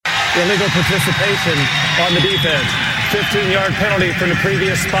illegal participation on the defense. 15-yard penalty from the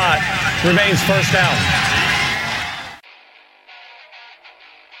previous spot. Remains first down.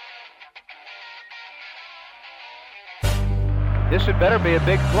 This had better be a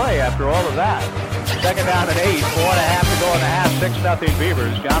big play after all of that. Second down and 8, 4.5 to go in the half, 6-0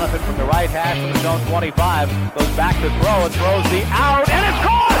 Beavers. Jonathan from the right hash from the zone 25 goes back to throw and throws the out, and it's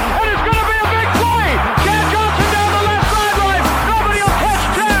caught! And it's going to be a big play! Chad Johnson down the left sideline. Nobody will catch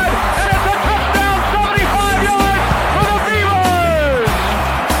Chad, and it's a touchdown, 75 yards for the Beavers!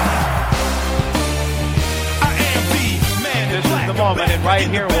 I am the man. This is the moment, and right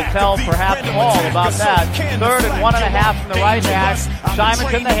here will tell perhaps all about that. 3rd and 1.5 from the right hash.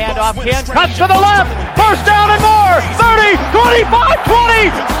 Simon's in the handoff. Ken cuts to the left. First down and more. 30, 25, 20.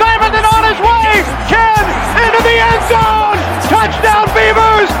 Simonton on his way. Ken into the end zone. Touchdown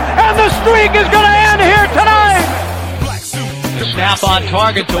Beavers. And the streak is going to end here tonight. The snap on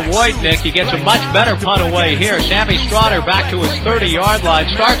target to Wojtnik. He gets a much better punt away here. Sammy Stroughter back to his 30-yard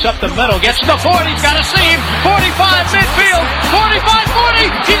line. Starts up the middle. Gets to the 40. He's got a seam. 45 midfield. 45,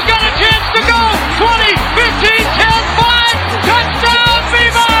 40. He's got a chance to go. 20, 15, 10, 5. Touchdown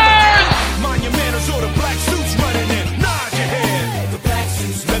Beavers! Monumentals or the black suits running in. Nod your head. The black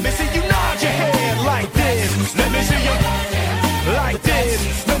suits. Let me see you nod your head like this. Let me see you like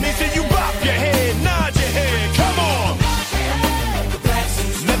this. Let me see you bop your head. Nod your head. Come on.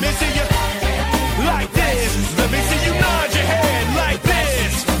 Let me see you like this. Let me see you nod your head like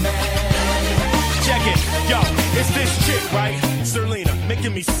this. Check it, yo, it's this chick, right? Serlina,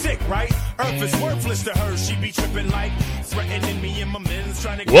 making me sick, right? Earth is worthless to her. She be tripping like threatening me and my men's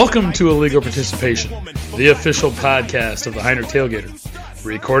trying to. Welcome to Illegal Participation, the official podcast of the Heinrich Tailgater.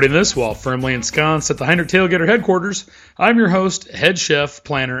 Recording this while firmly ensconced at the Heinrich Tailgater headquarters, I'm your host, head chef,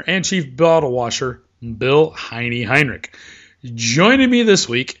 planner, and chief bottle washer, Bill Heine Heinrich. Joining me this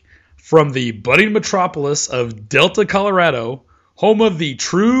week from the budding metropolis of Delta, Colorado, home of the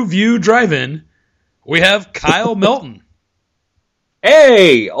True View Drive-In, we have Kyle Melton.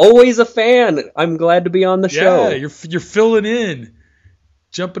 Hey, always a fan. I'm glad to be on the show. Yeah, you're filling in,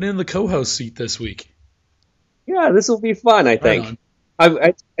 jumping in the co-host seat this week. Yeah, this will be fun, I think.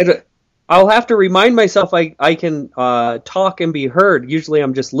 Right I'll have to remind myself I can talk and be heard. Usually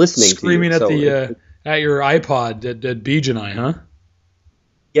I'm just listening Screaming to you. at your iPod at Beej and I, huh?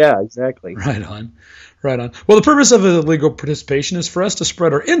 Yeah, exactly. Right on. Well, the purpose of illegal participation is for us to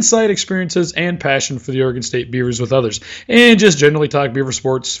spread our insight, experiences, and passion for the Oregon State Beavers with others, and just generally talk Beaver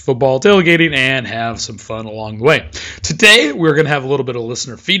sports, football, tailgating, and have some fun along the way. Today, we're going to have a little bit of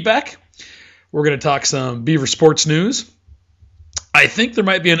listener feedback. We're going to talk some Beaver sports news. I think there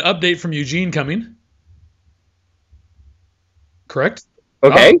might be an update from Eugene coming. Correct?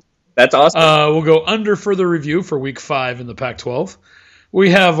 Okay. That's awesome. We'll go under further review for Week 5 in the Pac-12.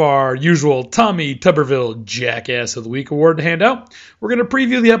 We have our usual Tommy Tuberville Jackass of the Week award to hand out. We're going to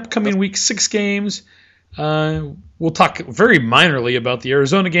preview the upcoming Week 6 games. We'll talk very minorly about the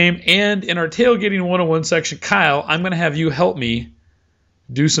Arizona game. And in our Tailgating 101 section, Kyle, I'm going to have you help me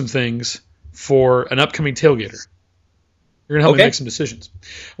do some things for an upcoming tailgater. You're going to help me make some decisions.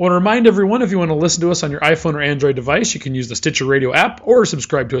 I want to remind everyone, if you want to listen to us on your iPhone or Android device, you can use the Stitcher Radio app or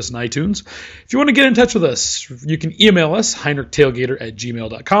subscribe to us on iTunes. If you want to get in touch with us, you can email us,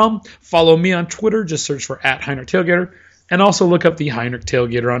 heinrichtailgater@gmail.com. Follow me on Twitter. Just search for @HeinrichTailgater. And also look up the Heinrich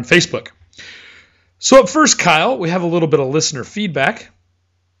Tailgater on Facebook. So up first, Kyle, we have a little bit of listener feedback.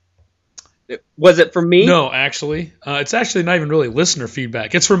 Was it from me? No, actually. It's actually not even really listener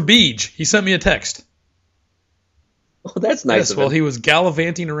feedback. It's from Beej. He sent me a text. Oh, that's nice. Yes, well, he was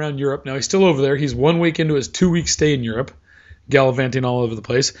gallivanting around Europe. Now, he's still over there. He's 1 week into his 2-week stay in Europe, gallivanting all over the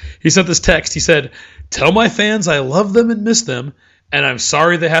place. He sent this text. He said, "Tell my fans I love them and miss them, and I'm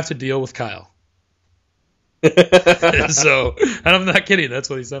sorry they have to deal with Kyle." So, and I'm not kidding. That's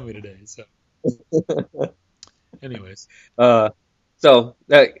what he sent me today. So, anyways. So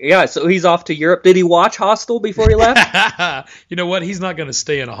he's off to Europe. Did he watch Hostel before he left? You know what? He's not going to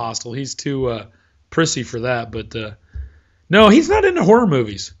stay in a hostel. He's too prissy for that, but... No, he's not into horror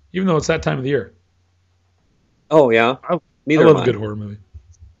movies, even though it's that time of the year. Oh, yeah? I love a good horror movie.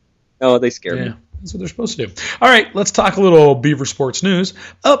 Oh, they scare me. Yeah, that's what they're supposed to do. All right, let's talk a little Beaver sports news.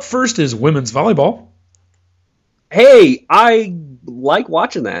 Up first is women's volleyball. Hey, I like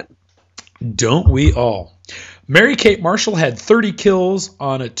watching that. Don't we all? Mary Kate Marshall had 30 kills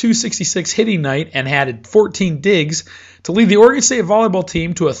on a 266 hitting night and had 14 digs to lead the Oregon State volleyball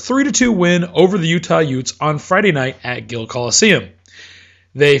team to a 3-2 win over the Utah Utes on Friday night at Gill Coliseum.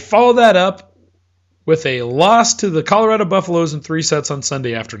 They followed that up with a loss to the Colorado Buffaloes in 3 sets on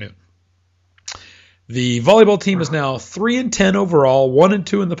Sunday afternoon. The volleyball team is now 3-10 overall,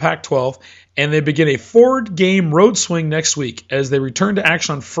 1-2 in the Pac-12, and they begin a 4-game road swing next week as they return to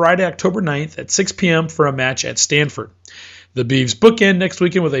action on Friday, October 9th at 6 p.m. for a match at Stanford. The Beavs bookend next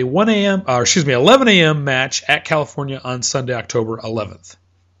weekend with a 11 a.m. match at California on Sunday, October 11th.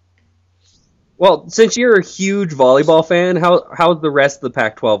 Well, since you're a huge volleyball fan, how's the rest of the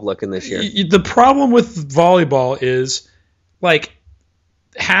Pac-12 looking this year? The problem with volleyball is, like,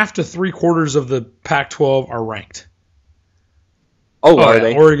 half to three-quarters of the Pac-12 are ranked. Are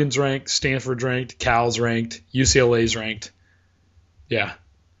they? Oregon's ranked, Stanford's ranked, Cal's ranked, UCLA's ranked. Yeah.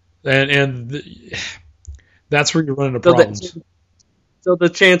 And that's where you run into problems. So the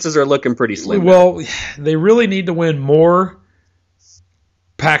chances are looking pretty slim. Well, they really need to win more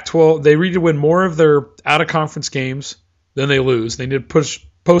Pac-12. They need to win more of their out-of-conference games than they lose. They need to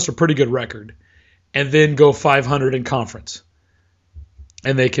post a pretty good record and then go 500 in conference.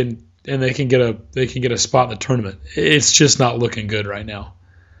 And they can get a spot in the tournament. It's just not looking good right now.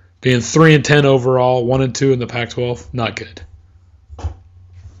 Being 3-10 overall, 1-2 in the Pac-12, not good. All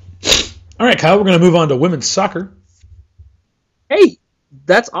right, Kyle, we're going to move on to women's soccer. Hey,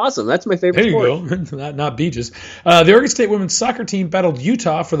 that's awesome. That's my favorite sport. There you go. not Beaches. The Oregon State women's soccer team battled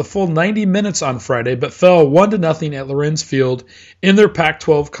Utah for the full 90 minutes on Friday, but fell 1-0 at Lorenz Field in their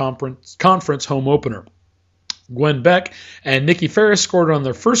Pac-12 conference home opener. Gwen Beck and Nikki Ferris scored on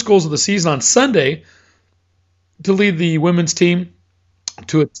their first goals of the season on Sunday to lead the women's team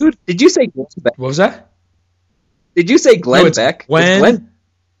to a 2. Did you say Gwen Beck? What was that? Did you say Glenn Beck? Gwen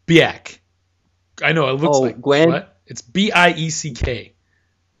Beck. I know, it looks like Gwen. What? It's Beck. Maybe it's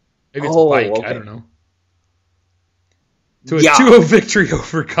bike. Okay. I don't know. To a 2-0 victory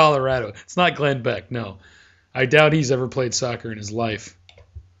over Colorado. It's not Glenn Beck, no. I doubt he's ever played soccer in his life.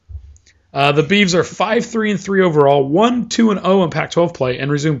 The Beavs are 5-3-3 overall, 1-2-0 in Pac-12 play,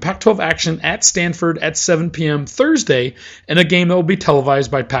 and resume Pac-12 action at Stanford at 7 p.m. Thursday in a game that will be televised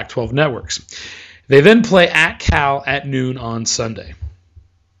by Pac-12 networks. They then play at Cal at noon on Sunday.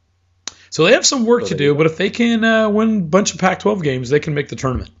 So they have some work to do, but if they can win a bunch of Pac-12 games, they can make the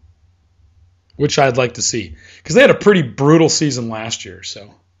tournament, which I'd like to see. Because they had a pretty brutal season last year.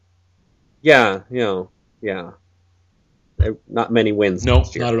 So, yeah. Not many wins. No,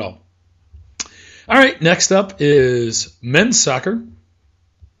 not at all. All right, next up is men's soccer.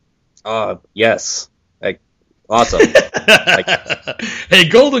 Yes. Awesome. A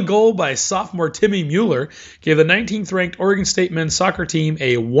golden goal by sophomore Timmy Mueller gave the 19th-ranked Oregon State men's soccer team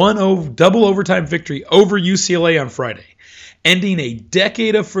a 1-0 double overtime victory over UCLA on Friday, ending a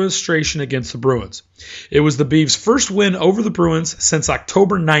decade of frustration against the Bruins. It was the Beavs' first win over the Bruins since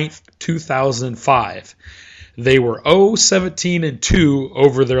October 9th, 2005. They were 0-17-2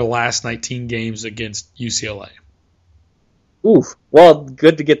 over their last 19 games against UCLA. Oof. Well,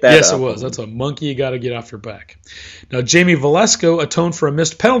 good to get that. Yes, it was. That's a monkey you got to get off your back. Now, Jamie Valesco atoned for a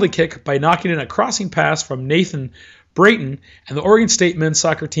missed penalty kick by knocking in a crossing pass from Nathan Brayton, and the Oregon State men's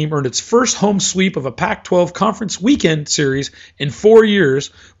soccer team earned its first home sweep of a Pac-12 conference weekend series in 4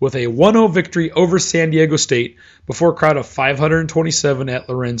 years with a 1-0 victory over San Diego State before a crowd of 527 at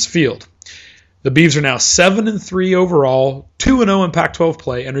Lorenz Field. The Beavs are now 7-3 overall, 2-0 in Pac-12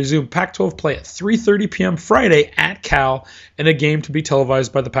 play, and resume Pac-12 play at 3:30 p.m. Friday at Cal in a game to be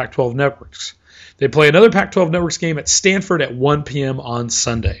televised by the Pac-12 networks. They play another Pac-12 networks game at Stanford at 1 p.m. on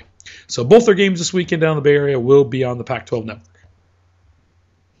Sunday. So both their games this weekend down in the Bay Area will be on the Pac-12 network.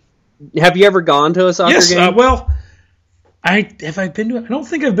 Have you ever gone to a soccer game? Yes, well, I don't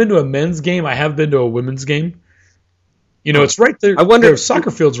think I've been to a men's game. I have been to a women's game. You know, it's right there. I wonder. Soccer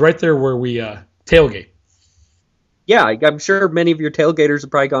field's right there where we tailgate. Yeah, I'm sure many of your tailgaters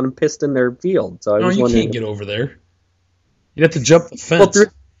have probably gone and pissed in their field. So you can't get over there. You'd have to jump the fence.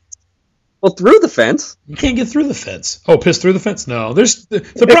 Well, through the fence. You can't get through the fence. Oh, piss through the fence? No.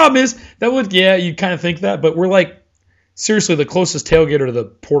 The problem is you kind of think that, but we're like seriously the closest tailgater to the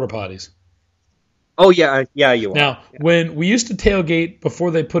porta potties. Oh yeah, you are. Now, when we used to tailgate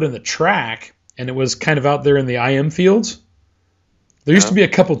before they put in the track, and it was kind of out there in the IM fields, there used to be a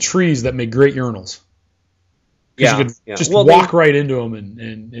couple trees that made great urinals. Yeah, you could just walk right into them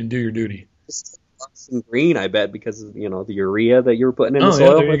and do your duty. Some green, I bet, because of the urea that you were putting in the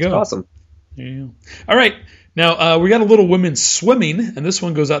soil. There you go. Awesome. Yeah. All right, now we got a little women's swimming, and this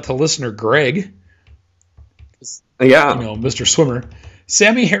one goes out to listener Greg. Yeah, Mr. Swimmer.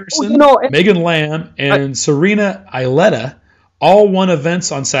 Sammy Harrison, Megan Lamb, and Serena Aileta all won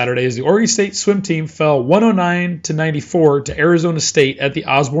events on Saturday as the Oregon State swim team fell 109-94 to Arizona State at the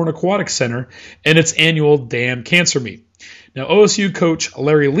Osborne Aquatic Center in its annual Dam Cancer Meet. Now, OSU coach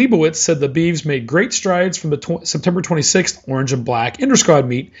Larry Leibowitz said the Beavs made great strides from the September 26th Orange and Black inter-squad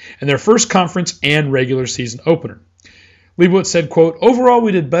meet and their first conference and regular season opener. Leibowitz said, quote, "Overall,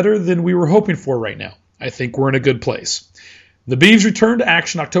 we did better than we were hoping for right now. I think we're in a good place." The Beavs returned to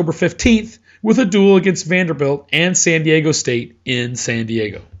action October 15th with a duel against Vanderbilt and San Diego State in San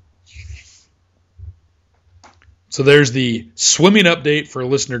Diego. So there's the swimming update for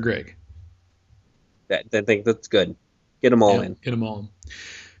listener Greg. I think that's good. Get them all in. Get them all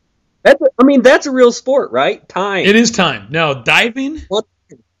in. That's a real sport, right? Time. It is time. Now, diving? What?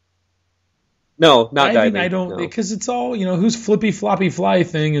 No, not diving. I don't, because it's all, whose flippy floppy fly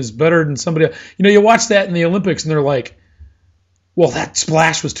thing is better than somebody else. You watch that in the Olympics and they're like, well, that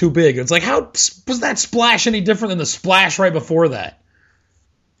splash was too big. It's like, how was that splash any different than the splash right before that?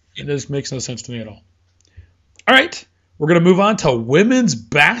 It just makes no sense to me at all. All right, we're going to move on to women's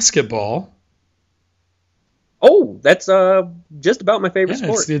basketball. Oh, that's just about my favorite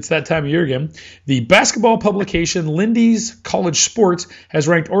sport. It's that time of year again. The basketball publication Lindy's College Sports has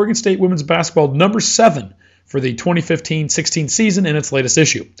ranked Oregon State women's basketball number 7 for the 2015-16 season in its latest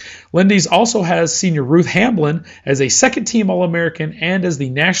issue. Lindy's also has senior Ruth Hamblin as a second-team All-American and as the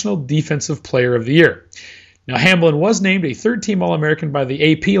National Defensive Player of the Year. Now, Hamblin was named a third-team All-American by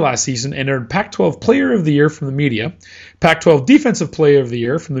the AP last season and earned Pac-12 Player of the Year from the media, Pac-12 Defensive Player of the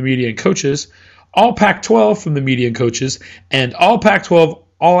Year from the media and coaches, All Pac-12 from the media and coaches, and All Pac-12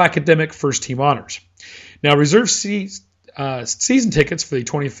 All-Academic First-Team honors. Now, reserve season tickets for the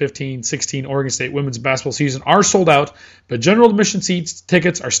 2015-16 Oregon State women's basketball season are sold out, but general admission seats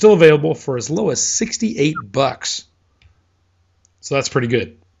tickets are still available for as low as $68. So that's pretty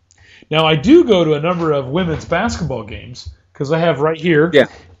good. Now, I do go to a number of women's basketball games because I have right here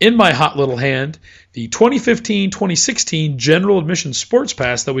in my hot little hand the 2015-2016 general admission sports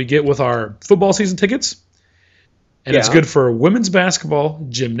pass that we get with our football season tickets. And it's good for women's basketball,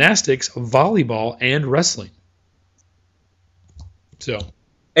 gymnastics, volleyball, and wrestling. So,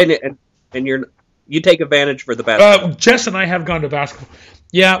 and you take advantage for the basketball. Jess and I have gone to basketball.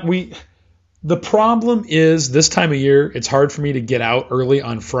 Yeah, the problem is this time of year, it's hard for me to get out early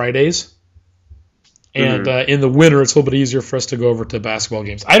on Fridays. And in the winter, it's a little bit easier for us to go over to basketball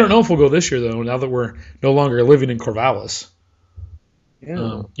games. I don't know if we'll go this year, though, now that we're no longer living in Corvallis.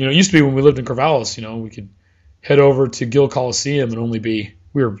 Yeah. It used to be when we lived in Corvallis, we could head over to Gill Coliseum and we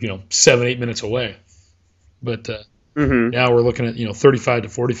were 7-8 minutes away. But now we're looking at 35 to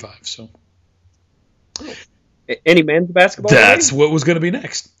 45. So any men's basketball? That's what was going to be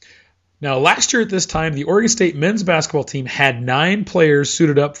next. Now, last year at this time, the Oregon State men's basketball team had 9 players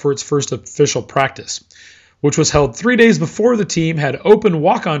suited up for its first official practice, which was held 3 days before the team had open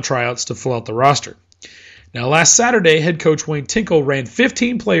walk-on tryouts to fill out the roster. Now, last Saturday, head coach Wayne Tinkle ran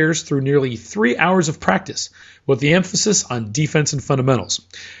 15 players through nearly 3 hours of practice, with the emphasis on defense and fundamentals.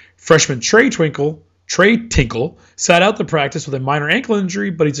 Freshman Trey Tinkle sat out the practice with a minor ankle injury,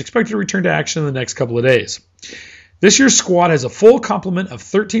 but he's expected to return to action in the next couple of days. This year's squad has a full complement of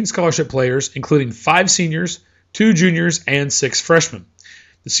 13 scholarship players, including 5 seniors, 2 juniors, and 6 freshmen.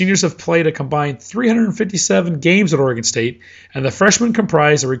 The seniors have played a combined 357 games at Oregon State, and the freshmen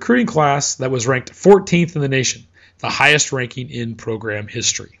comprise a recruiting class that was ranked 14th in the nation, the highest ranking in program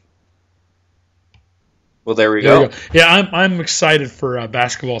history. Well, there we go. Yeah, I'm excited for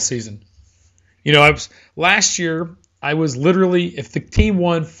basketball season. Last year, I was literally, if the team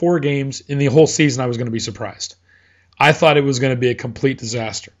won 4 games in the whole season, I was going to be surprised. I thought it was going to be a complete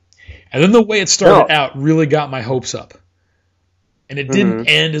disaster. And then the way it started out really got my hopes up. And it didn't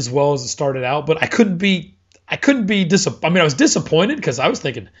end as well as it started out, but I couldn't be disappointed. I mean, I was disappointed because I was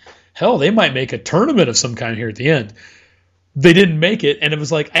thinking, hell, they might make a tournament of some kind here at the end. They didn't make it, and it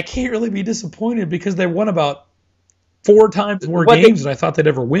was like, I can't really be disappointed because they won about 4 times more games than I thought they'd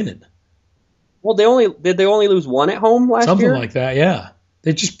ever win. Well, did they only lose 1 at home last year? Something like that, yeah.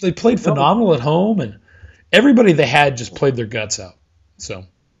 They played phenomenal at home, and everybody they had just played their guts out. So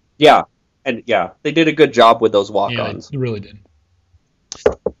they did a good job with those walk-ons. Yeah, they really did.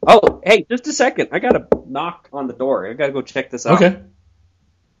 Oh, hey, just a second. I got to knock on the door. I got to go check this out. Okay.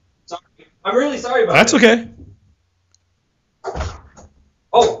 Sorry. I'm really sorry about That's okay.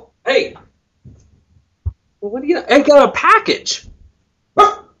 Oh, hey. Well, what do you? I got a package.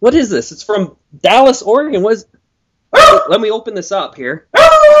 What is this? It's from Dallas, Oregon. Let me open this up here.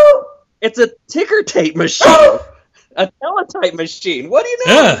 It's a ticker tape machine. A teletype machine. What do you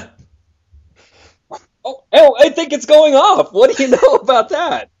know? Yeah. Oh, I think it's going off. What do you know about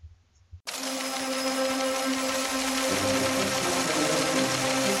that?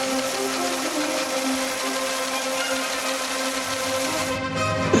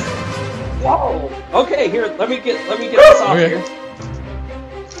 Whoa! Okay, here, let me get this off here.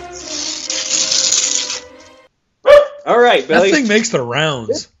 All right, Billy. That thing makes the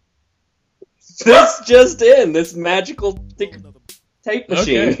rounds. This just in, this magical tape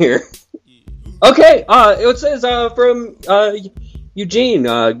machine here. Okay, it says from Eugene,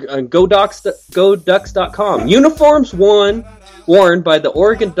 GoDucks.com. Uniforms worn by the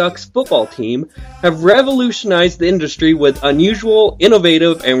Oregon Ducks football team have revolutionized the industry with unusual,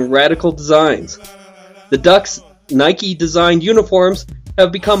 innovative, and radical designs. The Ducks' Nike-designed uniforms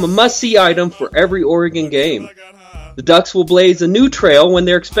have become a must-see item for every Oregon game. The Ducks will blaze a new trail when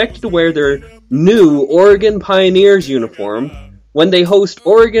they're expected to wear their new Oregon Pioneers uniform when they host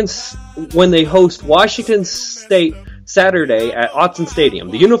Washington State Saturday at Autzen Stadium.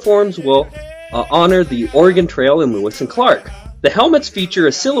 The uniforms will honor the Oregon Trail and Lewis and Clark. The helmets feature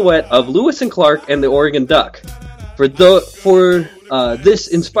a silhouette of Lewis and Clark and the Oregon Duck. For this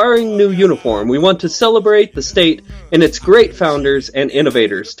inspiring new uniform, we want to celebrate the state and its great founders and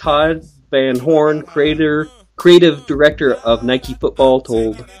innovators. Todd Van Horn, creative director of Nike Football,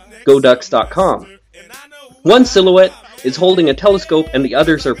 told GoDucks.com. One silhouette is holding a telescope and the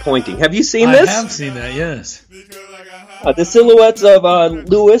others are pointing. Have you seen this? I have seen that, yes. The silhouettes of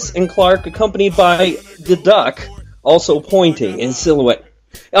Lewis and Clark accompanied by the duck also pointing in silhouette.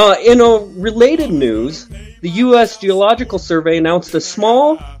 In a related news, the U.S. Geological Survey announced a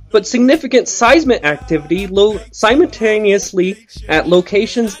small but significant seismic activity simultaneously at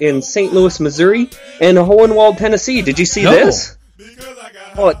locations in St. Louis, Missouri and Hohenwald, Tennessee. Did you see this?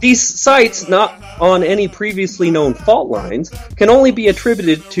 These sites, not on any previously known fault lines, can only be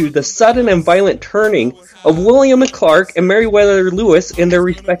attributed to the sudden and violent turning of William Clark and Meriwether Lewis in their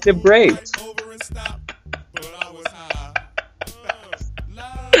respective graves.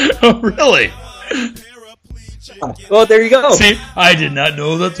 Oh, really? Well, there you go. See, I did not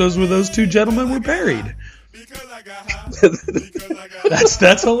know that those two gentlemen were buried.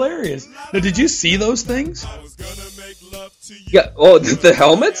 That's hilarious. Now, did you see those things? Yeah. Oh, the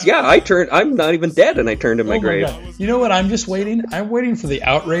helmets? Yeah, I'm not even dead, and I turned in my grave. God. You know what? I'm just waiting. I'm waiting for the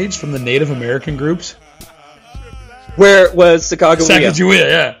outrage from the Native American groups. Where it was Sacagawea,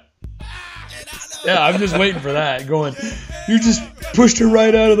 yeah. Yeah, I'm just waiting for that. Going, you just pushed her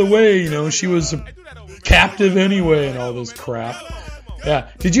right out of the way. You know, she was a captive anyway, and all this crap. Yeah.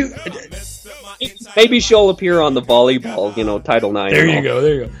 Did you? Maybe she'll appear on the volleyball, Title IX. There you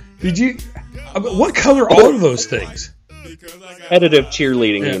go. Did you? What color are those things? Competitive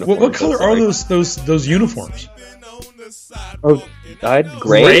cheerleading uniforms. What color are those uniforms? Oh,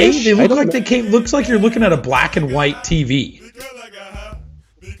 gray. They look like they came. Looks like you're looking at a black and white TV.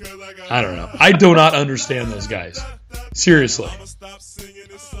 I don't know. I do not understand those guys. Seriously.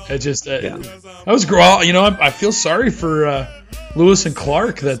 It just that was I feel sorry for Lewis and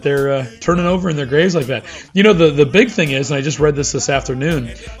Clark that they're turning over in their graves like that. The big thing is, and I just read this afternoon.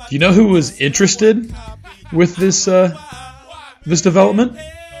 Do you know who was interested with this development?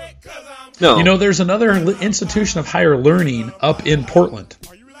 No. There's another institution of higher learning up in Portland.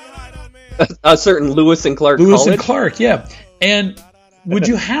 A certain Lewis and Clark Lewis College? and Clark, yeah. And would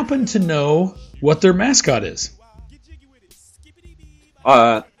you happen to know what their mascot is?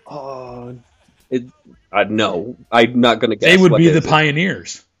 No, I'm not going to guess. They would be the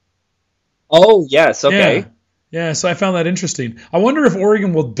Pioneers. Oh, yes, okay. Yeah, so I found that interesting. I wonder if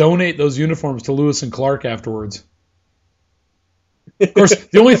Oregon will donate those uniforms to Lewis and Clark afterwards. Of course,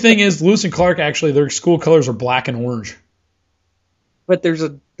 the only thing is Lewis and Clark, actually, their school colors are black and orange. But there's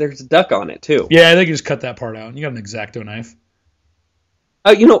a duck on it, too. Yeah, they can just cut that part out. You got an X-Acto knife.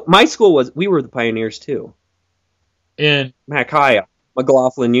 My school we were the Pioneers, too. In Mac High,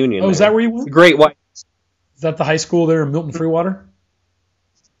 McLaughlin Union. Oh, is that where you went? The Great White. Is that the high school there in Milton Freewater?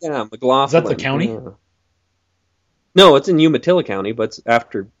 Yeah, McLaughlin. Is that the county? Yeah. No, it's in Umatilla County, but it's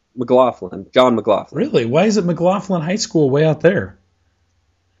after McLaughlin, John McLaughlin. Really? Why is it McLaughlin High School way out there?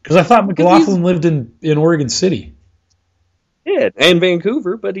 Because I thought McLaughlin lived in Oregon City. He did, and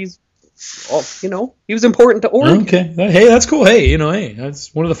Vancouver, but he was important to Oregon. Okay. Hey, that's cool. Hey,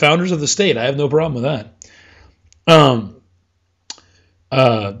 that's one of the founders of the state. I have no problem with that.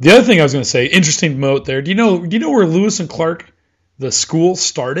 The other thing I was going to say, interesting note there. Do you know where Lewis and Clark, the school,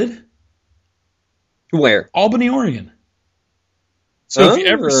 started? Where? Albany, Oregon. So if you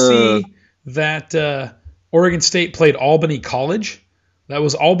ever see that Oregon State played Albany College, that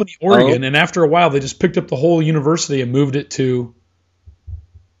was Albany, Oregon, and after a while they just picked up the whole university and moved it to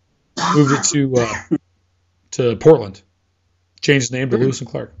Portland. Changed the name to Lewis and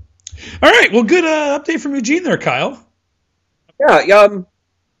Clark. All right, well, good update from Eugene there, Kyle. Yeah.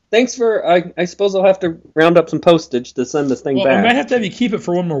 Thanks for. I suppose I'll have to round up some postage to send this thing back. I might have to have you keep it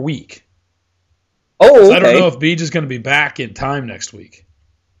for one more week. Oh, okay. I don't know if Beej is going to be back in time next week.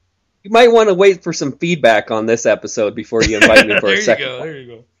 You might want to wait for some feedback on this episode before you invite me for a second. There you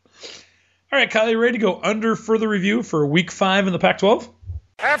go. All right, Kyle, you ready to go under further review for Week 5 in the Pac-12?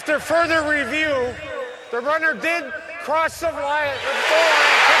 After further review, the runner did cross the line.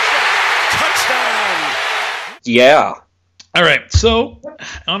 Touchdown! Yeah. All right, so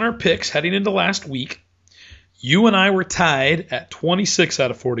on our picks heading into last week, you and I were tied at 26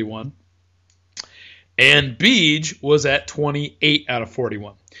 out of 41, and Beej was at 28 out of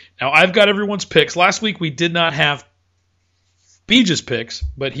 41. Now, I've got everyone's picks. Last week, we did not have Beej's picks,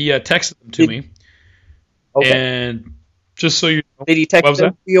 but he texted them to me. Okay. And just so you know. Did he text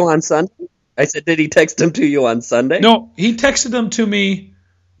them to you on Sunday? I said, did he text them to you on Sunday? No, he texted them to me.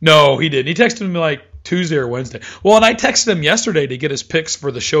 No, he didn't. He texted me like Tuesday or Wednesday. Well, and I texted him yesterday to get his picks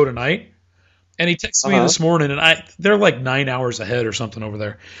for the show tonight. And he texted me this morning, and they're like 9 hours ahead or something over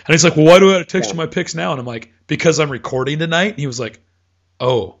there. And he's like, well, why do I have to text you my picks now? And I'm like, because I'm recording tonight. And he was like,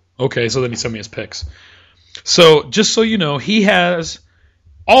 oh, okay. So then he sent me his picks. So just so you know, he has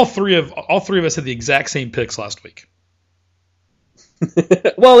all three of us had the exact same picks last week.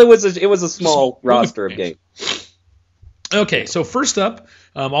 Well, it was a small roster of games. Okay, so first up,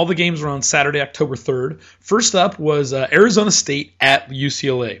 all the games were on Saturday, October 3rd. First up was Arizona State at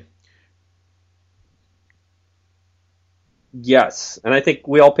UCLA. Yes, and I think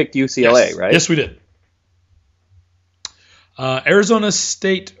we all picked UCLA, right? Yes, we did. Arizona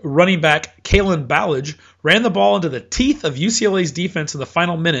State running back Kalen Ballage ran the ball into the teeth of UCLA's defense in the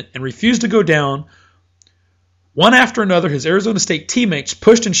final minute and refused to go down. One after another, his Arizona State teammates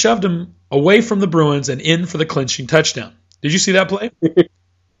pushed and shoved him away from the Bruins and in for the clinching touchdown. Did you see that play?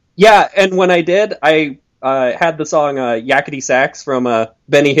 Yeah, and when I did, I had the song Yakety Sax from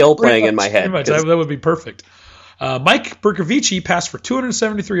Benny Hill playing in my head. That would be perfect. Mike Bercovici passed for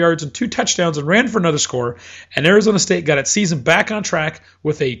 273 yards and 2 touchdowns and ran for another score, and Arizona State got its season back on track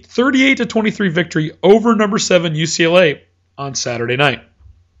with a 38-23 victory over number 7 UCLA on Saturday night.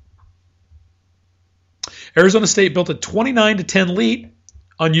 Arizona State built a 29-10 lead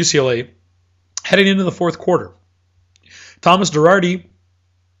on UCLA heading into the fourth quarter. Thomas Girardi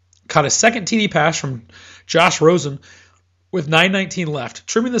caught a second TD pass from Josh Rosen with 9:19 left,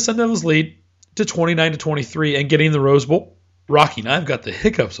 trimming the Sun Devils' lead to 29-23 and getting the Rose Bowl. Rocky, now I've got the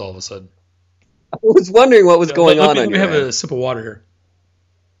hiccups all of a sudden. I was wondering what was going on. Let me have a sip of water here.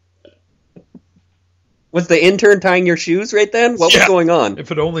 Was the intern tying your shoes right then? What was going on?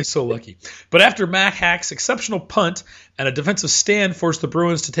 If it only so lucky. But after Mac Hack's exceptional punt and a defensive stand forced the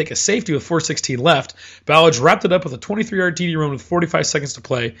Bruins to take a safety with 4:16 left, Ballage wrapped it up with a 23-yard TD run with 45 seconds to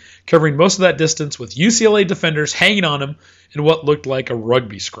play, covering most of that distance with UCLA defenders hanging on him in what looked like a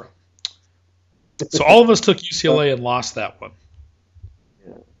rugby scrum. So all of us took UCLA and lost that one.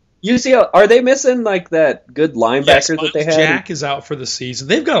 UCLA, are they missing like that good linebacker that they had? Jack is out for the season.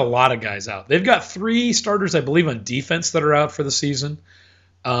 They've got a lot of guys out. They've got 3 starters, I believe, on defense that are out for the season.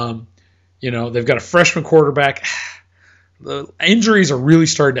 They've got a freshman quarterback. The injuries are really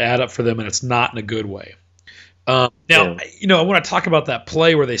starting to add up for them, and it's not in a good way. I want to talk about that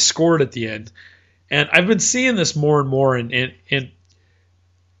play where they scored at the end, and I've been seeing this more and more. And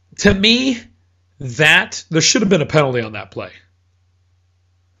to me, that there should have been a penalty on that play.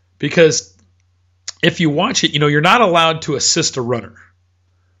 Because if you watch it, you're not allowed to assist a runner.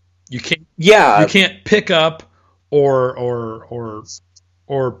 You can't. Yeah. You can't pick up or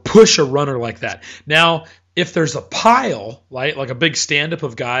push a runner like that. Now, if there's a pile, right, like a big stand-up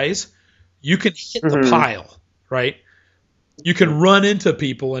of guys, you can hit the pile, right? You can run into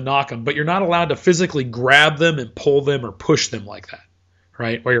people and knock them, but you're not allowed to physically grab them and pull them or push them like that,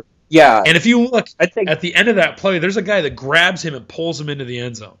 right? Yeah. And if you look at the end of that play, there's a guy that grabs him and pulls him into the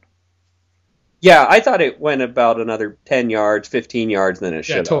end zone. Yeah, I thought it went about another 10 yards, 15 yards than it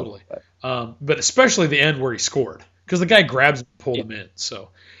should have. Yeah, totally. But especially the end where he scored, because the guy grabs him and pulled him in. So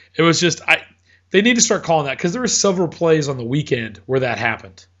it was just they need to start calling that, because there were several plays on the weekend where that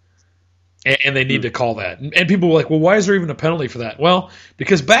happened. And they need to call that. And people were like, well, why is there even a penalty for that? Well,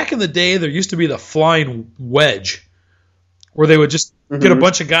 because back in the day, there used to be the flying wedge, where they would just get a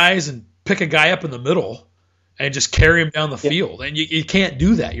bunch of guys and pick a guy up in the middle and just carry him down the field. And you can't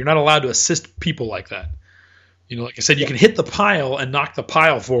do that. You're not allowed to assist people like that. Like I said, you can hit the pile and knock the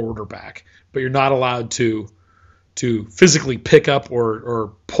pile forward or back, but you're not allowed to physically pick up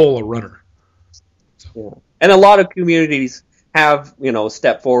or pull a runner. So. Yeah. And a lot of communities have,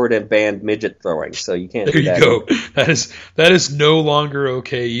 step forward and banned midget throwing, so you can't do that. There you go. That is no longer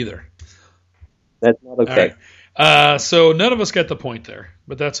okay either. That's not okay. Right. So none of us got the point there,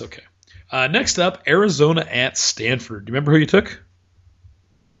 but that's okay. Next up, Arizona at Stanford. Do you remember who you took?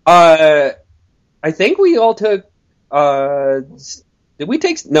 I think we all took. Did we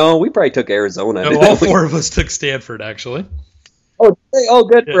take? No, we probably took Arizona. No, all four of us took Stanford, actually. Oh,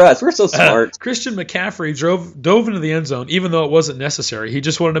 good for us. We're so smart. Christian McCaffrey dove into the end zone, even though it wasn't necessary. He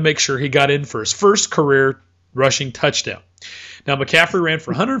just wanted to make sure he got in for his first career rushing touchdown. Now, McCaffrey ran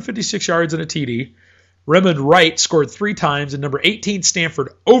for 156 yards and a TD. Raymond Wright scored 3 times, and number 18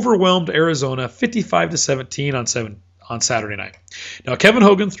 Stanford overwhelmed Arizona 55-17 on Saturday night. Now, Kevin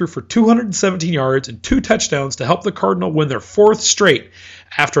Hogan threw for 217 yards and 2 touchdowns to help the Cardinal win their 4th straight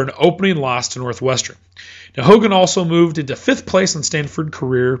after an opening loss to Northwestern. Now, Hogan also moved into 5th place on Stanford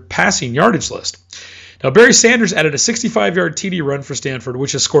career passing yardage list. Now, Barry Sanders added a 65-yard TD run for Stanford,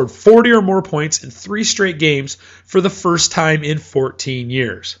 which has scored 40 or more points in 3 straight games for the first time in 14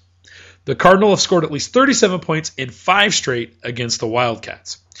 years. The Cardinal have scored at least 37 points in 5 straight against the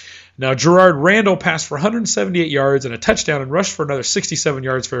Wildcats. Now, Gerard Randall passed for 178 yards and a touchdown and rushed for another 67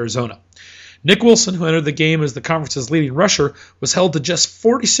 yards for Arizona. Nick Wilson, who entered the game as the conference's leading rusher, was held to just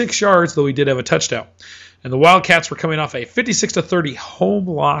 46 yards, though he did have a touchdown. And the Wildcats were coming off a 56-30 home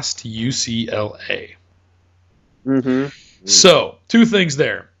loss to UCLA. Mm-hmm. So, 2 things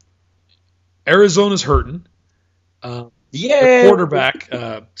there. Arizona's hurting. Yeah. The quarterback,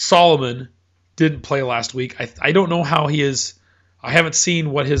 Solomon, didn't play last week. I don't know how he is. I haven't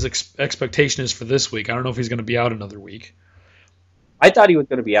seen what his expectation is for this week. I don't know if he's going to be out another week. I thought he was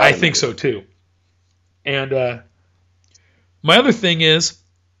going to be out. I think so, too. And my other thing is,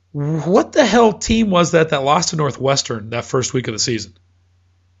 what the hell team was that lost to Northwestern that first week of the season?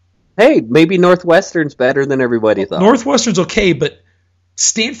 Hey, maybe Northwestern's better than everybody thought. Northwestern's okay, but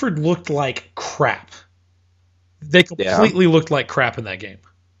Stanford looked like crap. They completely looked like crap in that game.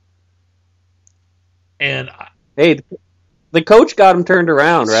 And hey, the coach got them turned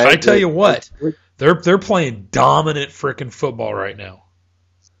around, right? I tell you what, they're playing dominant freaking football right now.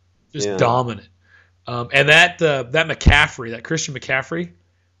 Just dominant. And that McCaffrey, that Christian McCaffrey,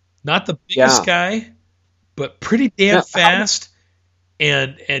 not the biggest guy, but pretty damn fast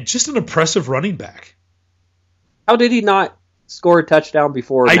and just an impressive running back. How did he not score a touchdown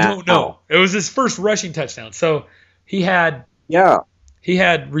before? I don't know. It was his first rushing touchdown. So he had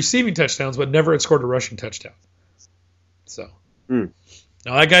receiving touchdowns, but never had scored a rushing touchdown. So now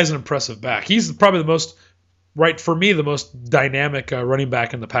that guy's an impressive back. He's probably the most dynamic running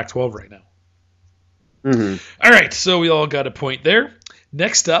back in the Pac-12 right now. Mm-hmm. All right, so we all got a point there.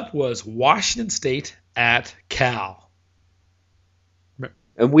 Next up was Washington State at Cal.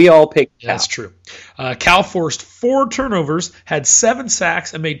 And we all picked Cal. That's true. Cal forced 4 turnovers, had 7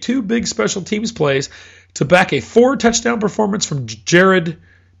 sacks, and made 2 big special teams plays to back a 4-touchdown performance from Jared,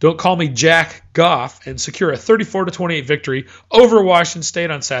 don't call me Jack, Goff, and secure a 34-28 victory over Washington State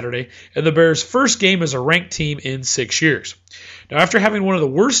on Saturday in the Bears' first game as a ranked team in 6 years. Now, after having one of the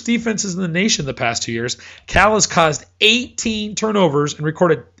worst defenses in the nation the past 2 years, Cal has caused 18 turnovers and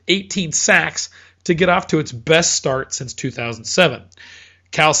recorded 18 sacks to get off to its best start since 2007.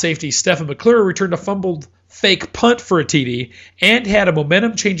 Cal safety Stephen McClure returned a fumbled fake punt for a TD and had a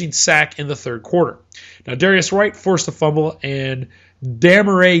momentum-changing sack in the third quarter. Now, Darius Wright forced a fumble, and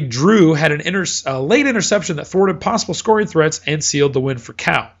Damaray Drew had a late interception that thwarted possible scoring threats and sealed the win for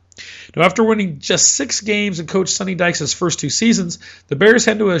Cal. Now, after winning just 6 games in Coach Sonny Dykes' first 2 seasons, the Bears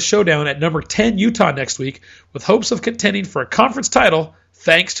head to a showdown at number 10 Utah next week with hopes of contending for a conference title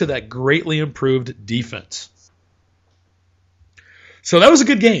thanks to that greatly improved defense. So that was a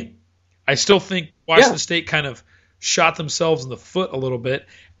good game. I still think Washington State kind of shot themselves in the foot a little bit,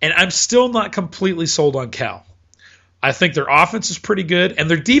 and I'm still not completely sold on Cal. I think their offense is pretty good, and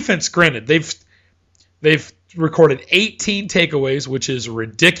their defense, granted, they've recorded 18 takeaways, which is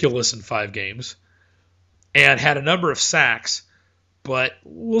ridiculous in 5 games, and had a number of sacks, but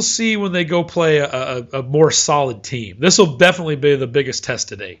we'll see when they go play a more solid team. This will definitely be the biggest test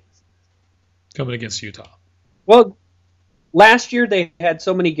to date coming against Utah. Well, last year they had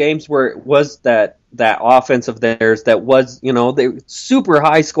so many games where it was that offense of theirs that was, they super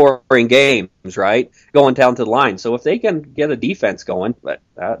high scoring games, right? Going down to the line. So if they can get a defense going, but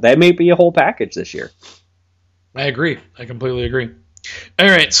that may be a whole package this year. I agree. I completely agree. All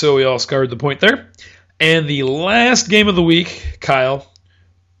right, so we all scored the point there. And the last game of the week, Kyle,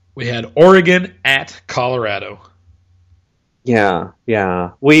 we had Oregon at Colorado. Yeah.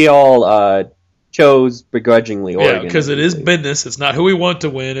 We all chose begrudgingly Oregon. Yeah, because it is business. It's not who we want to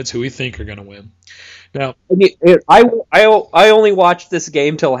win. It's who we think are going to win. Now, I only watched this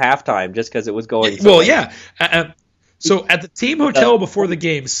game till halftime just because it was going. So at the team hotel before the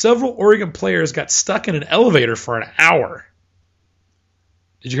game, several Oregon players got stuck in an elevator for an hour.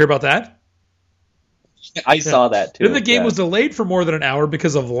 Did you hear about that? I saw that too. Then the game was delayed for more than an hour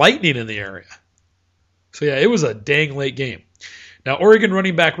because of lightning in the area. So, yeah, it was a dang late game. Now, Oregon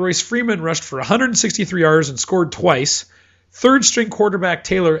running back Royce Freeman rushed for 163 yards and scored twice. Third-string quarterback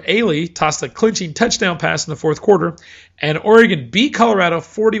Taylor Ailey tossed a clinching touchdown pass in the fourth quarter, and Oregon beat Colorado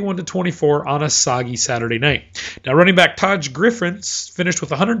 41-24 on a soggy Saturday night. Now, running back Taj Griffin finished with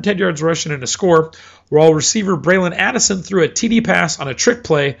 110 yards rushing and a score, while receiver Braylon Addison threw a TD pass on a trick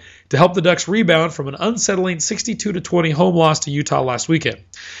play to help the Ducks rebound from an unsettling 62-20 home loss to Utah last weekend.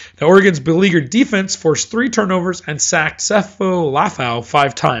 Now, Oregon's beleaguered defense forced 3 turnovers and sacked Sefo Lafau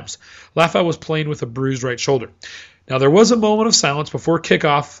 5 times. Lafau was playing with a bruised right shoulder. Now, there was a moment of silence before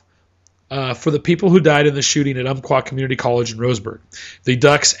kickoff for the people who died in the shooting at Umpqua Community College in Roseburg. The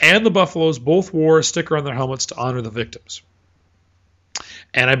Ducks and the Buffaloes both wore a sticker on their helmets to honor the victims.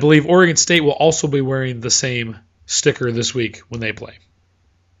 And I believe Oregon State will also be wearing the same sticker this week when they play.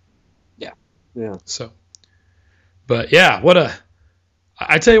 Yeah. So, but yeah,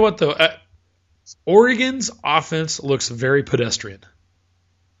 I tell you what though, Oregon's offense looks very pedestrian.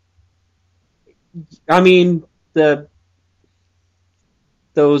 I mean,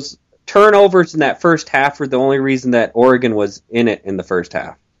 those turnovers in that first half were the only reason that Oregon was in it in the first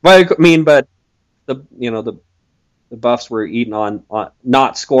half. But the Buffs were eating on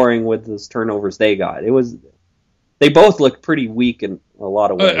not scoring with those turnovers they got. They both looked pretty weak in a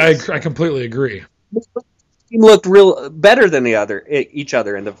lot of ways. I completely agree. The team looked real better than each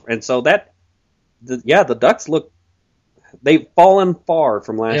other, and so the Ducks look. They've fallen far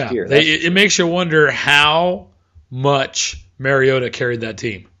from last year. It makes you wonder how much Mariota carried that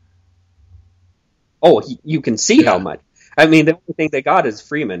team. Oh, you can see how much. I mean, the only thing they got is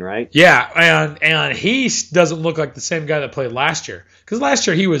Freeman, right? Yeah, and he doesn't look like the same guy that played last year. Because last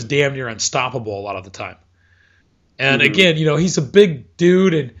year he was damn near unstoppable a lot of the time. And again, he's a big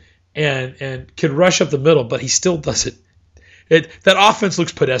dude and can rush up the middle, but he still doesn't. That offense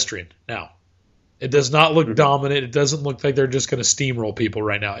looks pedestrian now. It does not look dominant. It doesn't look like they're just going to steamroll people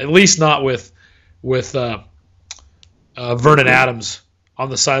right now. At least not with Vernon Adams on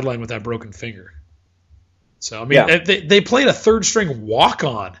the sideline with that broken finger. So, I mean, they played a third-string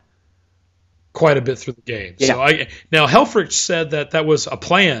walk-on quite a bit through the game. Yeah. So now, Helfrich said that was a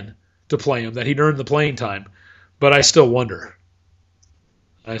plan to play him, that he'd earned the playing time. But I still wonder.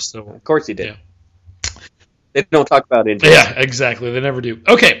 Of course he did. Yeah. They don't talk about injuries. Yeah, exactly. They never do.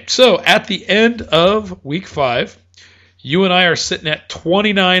 Okay, so at the end of Week 5, you and I are sitting at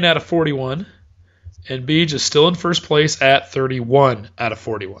 29 out of 41, and Beej is still in first place at 31 out of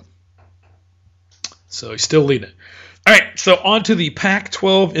 41. So he's still leading. All right, so on to the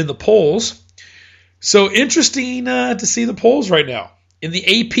Pac-12 in the polls. So interesting to see the polls right now. In the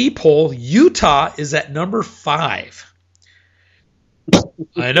AP poll, Utah is at number 5.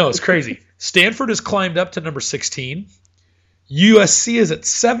 I know, it's crazy. Stanford has climbed up to number 16. USC is at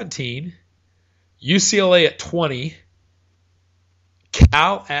 17. UCLA at 20.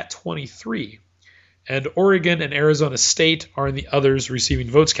 Cal at 23. And Oregon and Arizona State are in the others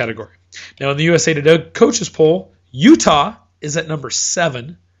receiving votes category. Now in the USA Today coaches poll, Utah is at number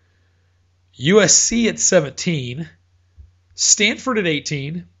 7. USC at 17. Stanford at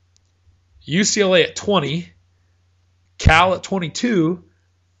 18, UCLA at 20, Cal at 22,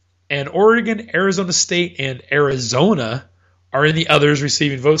 and Oregon, Arizona State, and Arizona are in the others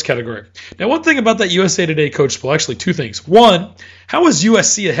receiving votes category. Now, one thing about that USA Today coach poll, actually 2 things. One, how is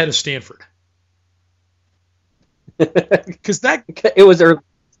USC ahead of Stanford? Because it was early.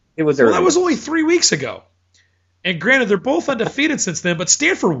 Well, that was only 3 weeks ago. And granted, they're both undefeated since then, but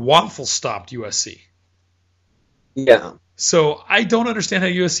Stanford waffle stopped USC. Yeah. So I don't understand how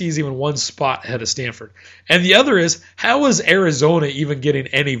USC is even 1 spot ahead of Stanford. And the other is, how is Arizona even getting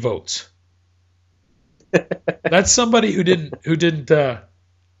any votes? That's somebody who didn't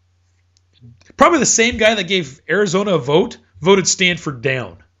probably the same guy that gave Arizona a vote voted Stanford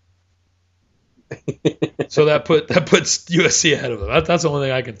down. So that puts USC ahead of them. That's the only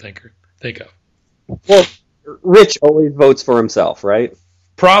thing I can think of. Well, Rich always votes for himself, right?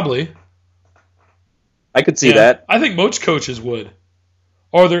 Probably. I could see that. I think most coaches would.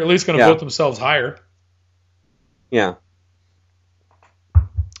 Or they're at least going to vote themselves higher. Yeah.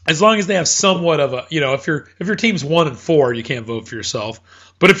 As long as they have somewhat of a, if your team's 1-4, you can't vote for yourself.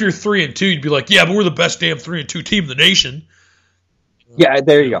 But if you're 3-2, you'd be like, yeah, but we're the best damn 3-2 team in the nation. Yeah,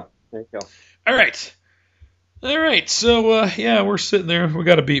 there you go. All right. So, we're sitting there. We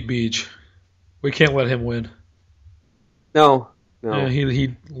got to beat Beej. We can't let him win. No. Yeah,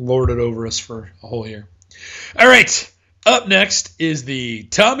 he lorded over us for a whole year. All right. Up next is the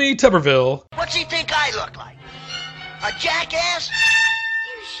Tommy Tuberville. What's he think I look like? A jackass?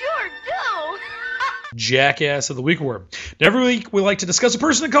 You sure do. Jackass of the Week award. Now, every week we like to discuss a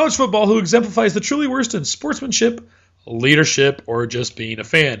person in college football who exemplifies the truly worst in sportsmanship, leadership, or just being a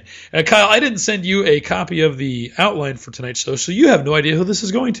fan. And Kyle, I didn't send you a copy of the outline for tonight's show, so you have no idea who this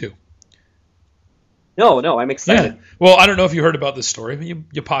is going to. No, I'm excited. Yeah. Well, I don't know if you heard about this story. I mean,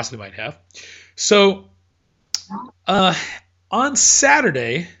 you possibly might have. So, on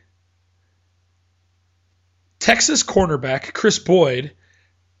Saturday, Texas cornerback Chris Boyd,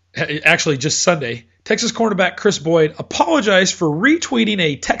 actually just Sunday, Texas cornerback Chris Boyd apologized for retweeting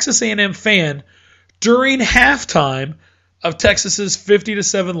a Texas A&M fan during halftime of Texas's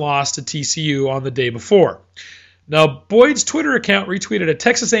 50-7 loss to TCU on the day before. Now, Boyd's Twitter account retweeted a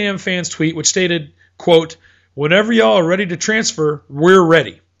Texas A&M fan's tweet which stated, quote, "Whenever y'all are ready to transfer, we're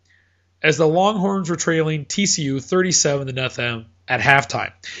ready," as the Longhorns were trailing TCU 37-0 at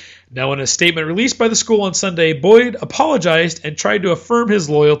halftime. Now, in a statement released by the school on Sunday, Boyd apologized and tried to affirm his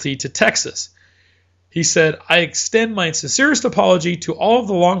loyalty to Texas. He said, "I extend my sincerest apology to all of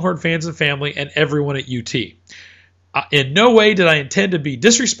the Longhorn fans and family and everyone at UT. In no way did I intend to be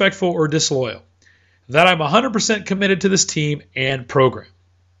disrespectful or disloyal. That I'm 100% committed to this team and program."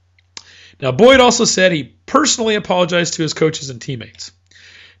 Now, Boyd also said he personally apologized to his coaches and teammates.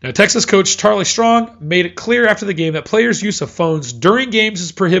 Now, Texas coach Charlie Strong made it clear after the game that players' use of phones during games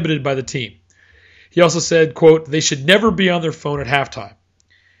is prohibited by the team. He also said, quote, "They should never be on their phone at halftime."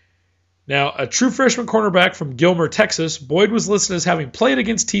 Now, a true freshman cornerback from Gilmer, Texas, Boyd was listed as having played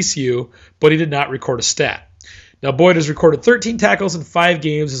against TCU, but he did not record a stat. Now, Boyd has recorded 13 tackles in 5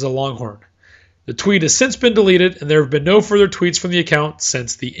 games as a Longhorn. The tweet has since been deleted, and there have been no further tweets from the account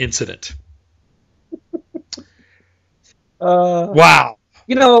since the incident. Wow.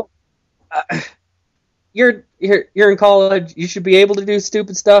 You know, you're in college. You should be able to do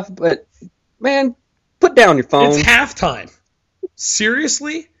stupid stuff, but man, put down your phone. It's halftime.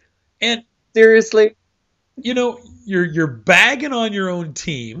 Seriously? And seriously, you know, you're bagging on your own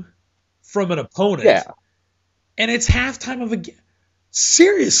team from an opponent. Yeah. And it's halftime of a game.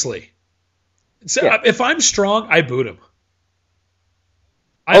 Seriously. So Yeah. If I'm Strong, I boot him.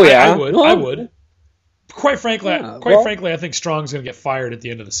 I would. Well, I would. Quite frankly, yeah, I think Strong's going to get fired at the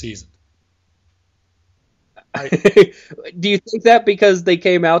end of the season. Do you think that because they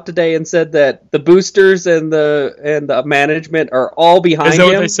came out today and said that the boosters and the management are all behind him? Is that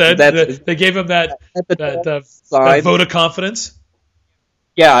what they said? They gave him that vote of confidence?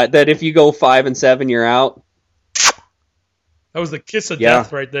 Yeah, that if you go 5-7, you're out. That was the kiss of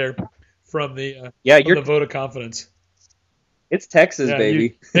death right there from the vote of confidence. It's Texas,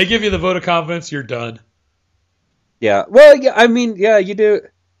 baby. They give you the vote of confidence, you're done. Yeah. Well, yeah. I mean, yeah, you do.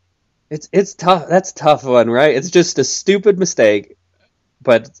 It's tough. That's a tough one, right? It's just a stupid mistake,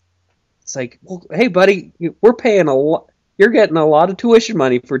 but it's like, well, hey, buddy, we're paying a lot. You're getting a lot of tuition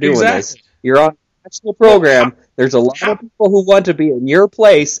money for doing this. You're on a national program. There's a lot of people who want to be in your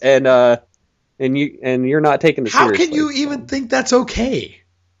place, and you're not taking it seriously. How can you even think that's okay?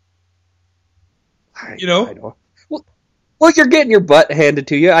 You know. I know. Well, you're getting your butt handed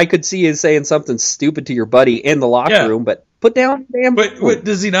to you. I could see you saying something stupid to your buddy in the locker room, but put down the damn phone. But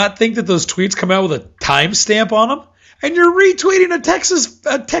does he not think that those tweets come out with a timestamp on them? And you're retweeting a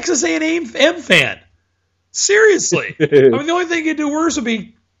Texas A&M fan. Seriously. I mean, the only thing you could do worse would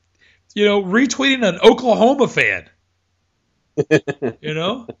be, retweeting an Oklahoma fan.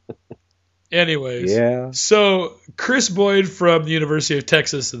 Anyways. Yeah. So, Chris Boyd from the University of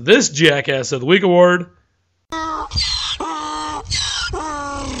Texas, this Jackass of the Week award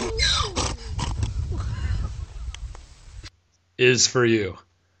is for you.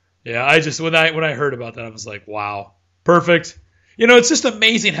 Yeah, I just when I heard about that, I was like, wow, perfect. It's just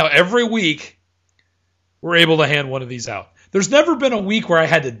amazing how every week we're able to hand one of these out. There's never been a week where I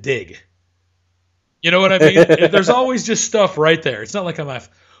had to dig. You know what I mean? There's always just stuff right there. It's not like I'm like,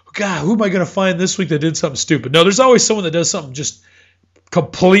 God, who am I going to find this week that did something stupid? No, there's always someone that does something just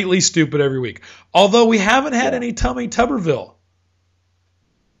completely stupid every week. Although we haven't had any Tommy Tuberville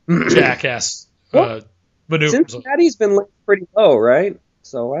jackass maneuvers. Cincinnati's been pretty low, right?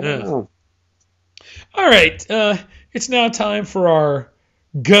 So I don't know. All right. It's now time for our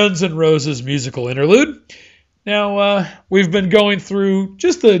Guns N' Roses musical interlude. Now, we've been going through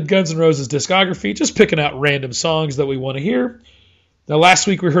just the Guns N' Roses discography, just picking out random songs that we want to hear. Now, last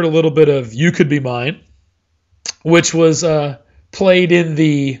week we heard a little bit of You Could Be Mine, which was played in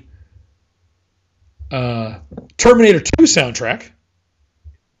the Terminator 2 soundtrack.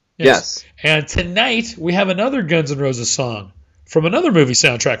 Yes. And tonight we have another Guns N' Roses song from another movie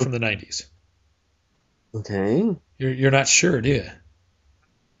soundtrack from the 90s. Okay. You're not sure, do you?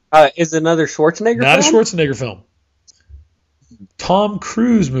 Is it another Schwarzenegger Not film? a Schwarzenegger film. Tom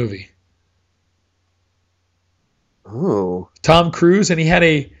Cruise movie. Oh. Tom Cruise, and he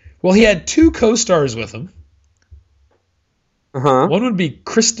had two co-stars with him. Uh-huh. One would be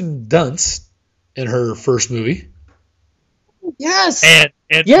Kristen Dunst in her first movie. Yes. And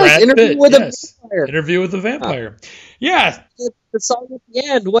yes, Brad Interview Pitt. with Yes. a Vampire. Interview with the Vampire. Yeah. The song at the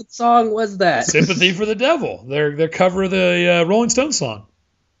end. What song was that? Sympathy for the Devil. Their cover of the Rolling Stones song.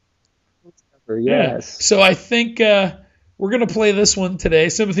 Yes. Yeah. So I think we're going to play this one today,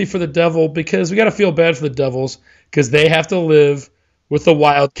 Sympathy for the Devil, because we got to feel bad for the Devils because they have to live with the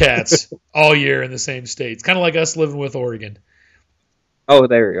Wildcats all year in the same state. It's kind of like us living with Oregon. Oh,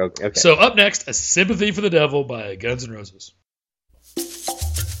 there you go. Okay. So up next, A Sympathy for the Devil by Guns N' Roses.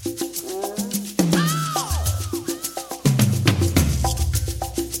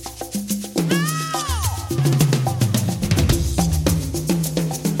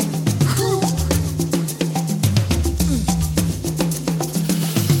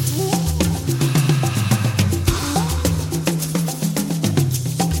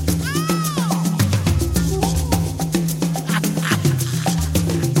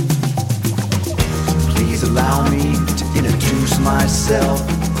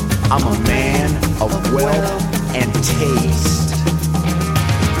 I'm a man of wealth and taste.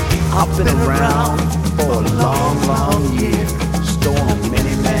 I've been around for a long, long year, stolen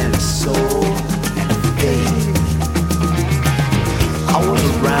many man's soul and faith. I was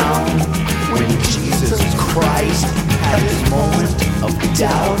around when Jesus Christ had his moment of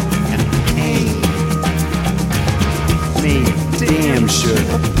doubt and pain. Me, damn sure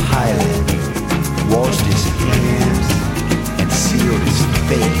the pilot washed his hands and sealed his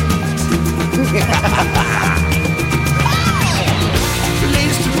fate.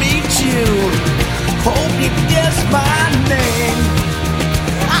 Pleased to meet you. Hope you guess my name.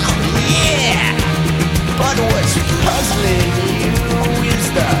 Oh yeah. But what's puzzling you is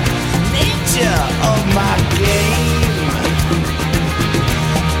the nature of my game.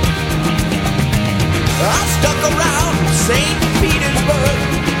 I stuck around St. Petersburg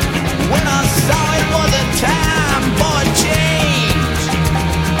when I saw it was a time for a change.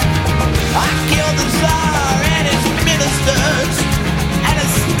 I killed the Tsar and his ministers,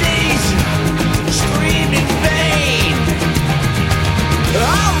 Anastasia screamed in vain.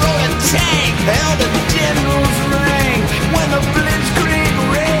 I rode a tank, held a general's rank when the blitzkrieg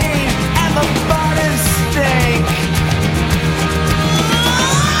rained and the bodies stank.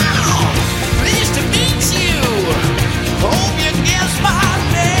 Oh, pleased to meet you. Hope you guess my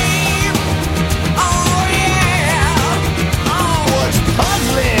name. Oh yeah. Oh, what's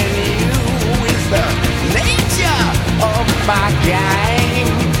puzzling you is the nature of my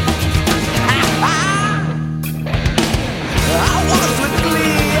game. I was with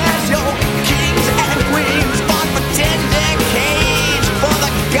glee as your kings and queens fought for 10 decades for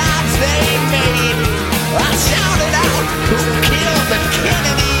the gods they made. I shouted out, who killed the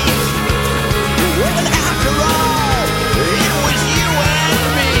Kennedys? When after all, it was you and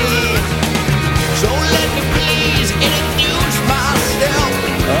me. So let me please introduce myself.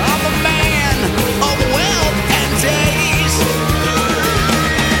 I'm a man of wealth and taste.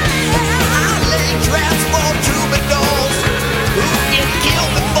 I lay traps for troubadours who get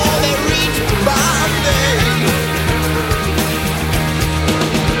killed before they reach Bombay.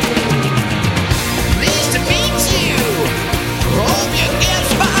 Pleased to meet you. Hope you guess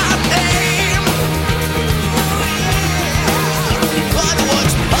my name. But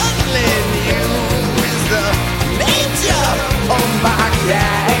what's puzzling you is the nature of my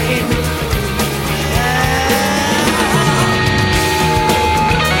game.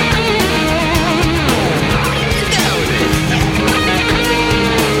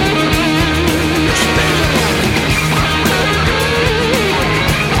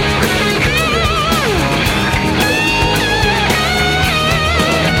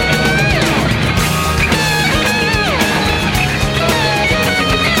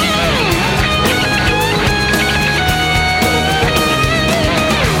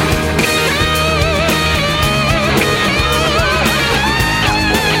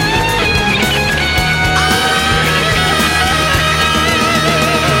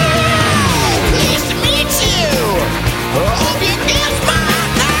 Pleased to meet you. Hope you guess my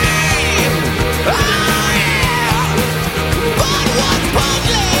name. Oh yeah. But what's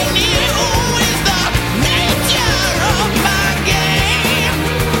puzzling you is the nature of my game.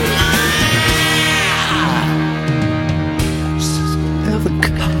 Every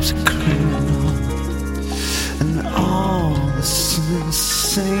cop's a criminal, and all the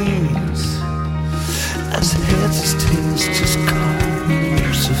saints. As heads as tails, just call me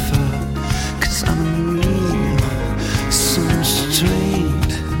Lucifer. 'Cause I'm real, so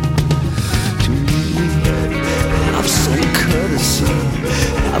straight to me.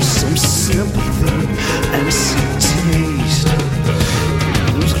 sympathy and sick taste.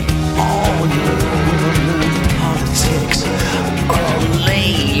 Lose all your government politics, or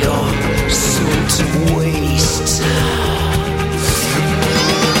lay your soul to waste.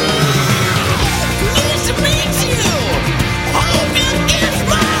 Nice to meet you. Hope you guess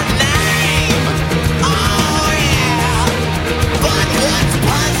my name. Oh yeah. But what's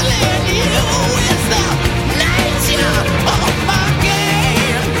puzzling you is the nature of my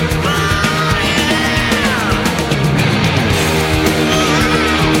game. Oh yeah.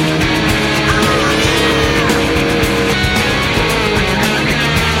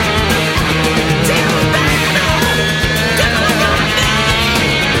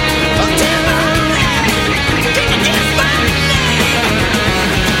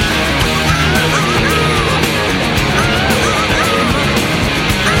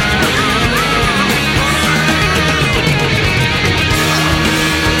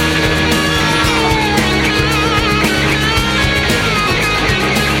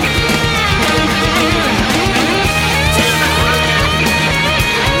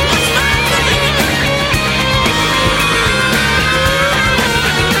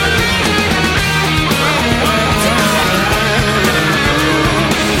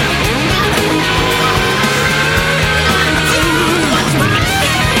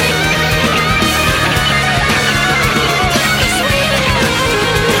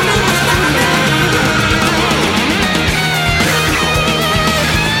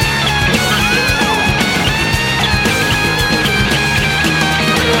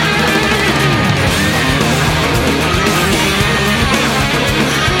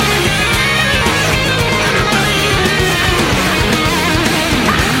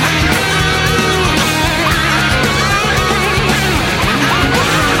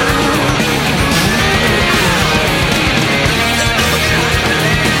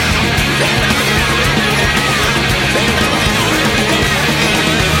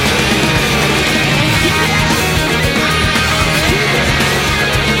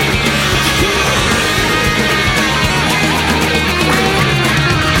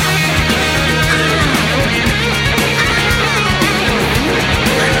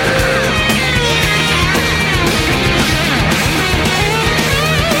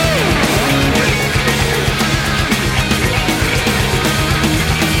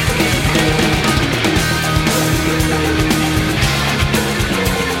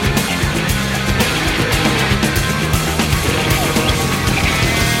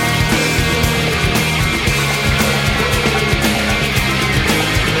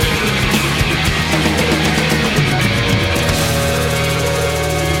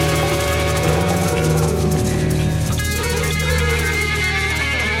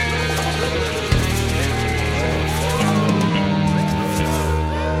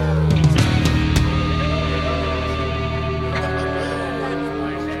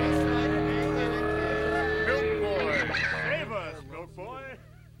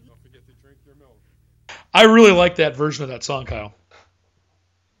 I really like that version of that song, Kyle.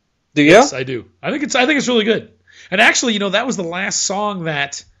 Do you? Yes, I do. I think it's really good. And actually, that was the last song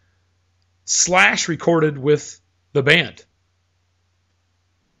that Slash recorded with the band.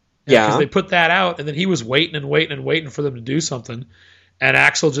 Yeah. Because they put that out, and then he was waiting and waiting and waiting for them to do something. And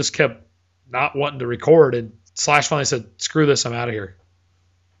Axl just kept not wanting to record, and Slash finally said, screw this, I'm out of here.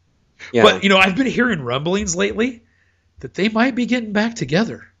 Yeah. But, I've been hearing rumblings lately that they might be getting back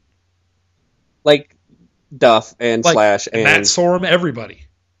together. Like Duff and Like Slash and Matt Sorum, everybody.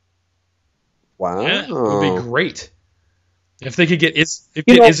 Wow. Yeah, it would be great. If they could get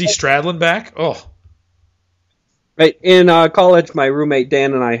Izzy Stradlin back, oh. Right. In college, my roommate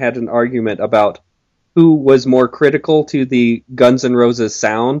Dan and I had an argument about who was more critical to the Guns N' Roses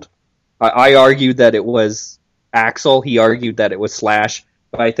sound. I argued that it was Axl. He argued that it was Slash.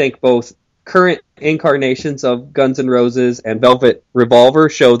 But I think both current incarnations of Guns N' Roses and Velvet Revolver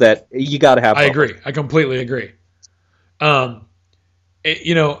show that you got to have both. I agree. I completely agree. Axl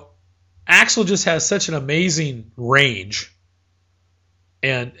just has such an amazing range.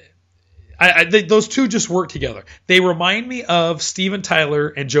 And those two just work together. They remind me of Steven Tyler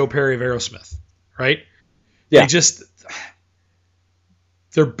and Joe Perry of Aerosmith, right? Yeah.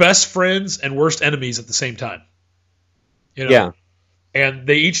 They're best friends and worst enemies at the same time. Yeah. And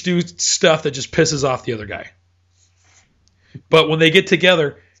they each do stuff that just pisses off the other guy. But when they get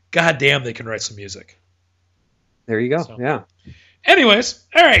together, goddamn, they can write some music. There you go. So. Yeah. Anyways,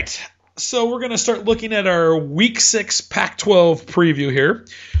 all right. So we're going to start looking at our Week 6 Pac-12 preview here.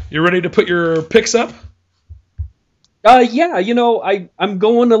 You ready to put your picks up? Yeah, I'm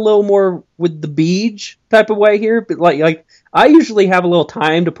going a little more with the Beej type of way here, but like I usually have a little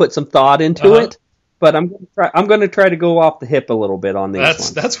time to put some thought into it, but I'm going to try to go off the hip a little bit on these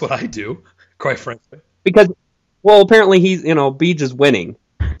ones. That's what I do, quite frankly. Because, well, apparently Beej is winning,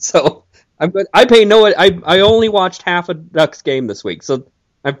 so I only watched half a Ducks game this week, so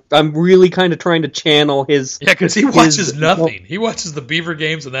I'm really kind of trying to channel his. Yeah, because he watches nothing. He watches the Beaver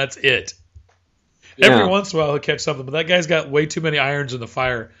games, and that's it. Every once in a while he'll catch something, but that guy's got way too many irons in the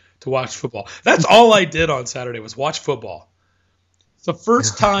fire to watch football. That's all I did on Saturday was watch football. It's the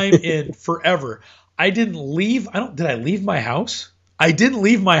first time in forever. I didn't leave. Did I leave my house? I didn't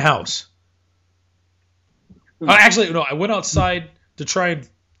leave my house. Actually, no, I went outside to try and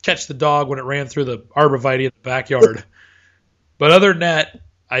catch the dog when it ran through the arborvitae in the backyard. But other than that,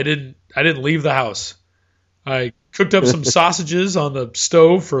 I didn't leave the house. I cooked up some sausages on the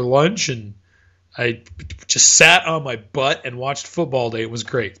stove for lunch, and I just sat on my butt and watched football day. It was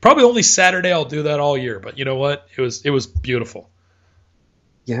great. Probably only Saturday I'll do that all year, but you know what? It was beautiful.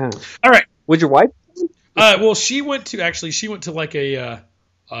 Yeah. All right. Was your wife? Well, she went to like a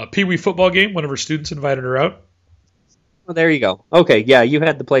Pee Wee football game. One of her students invited her out. Oh, there you go. Okay, yeah, you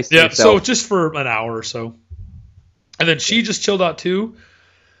had the place to yourself. So just for an hour or so. And then she just chilled out too.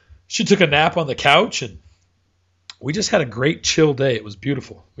 She took a nap on the couch, and we just had a great chill day. It was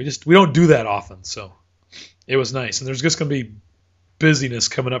beautiful. We don't do that often, so it was nice. And there's just going to be busyness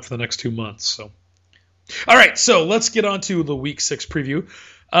coming up for the next 2 months. So, all right, so let's get on to the Week 6 preview.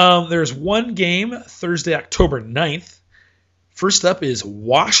 There's one game Thursday, October 9th. First up is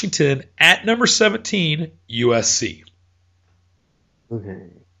Washington at number 17, USC. Okay.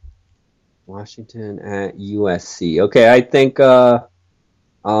 Washington at USC. Okay, I think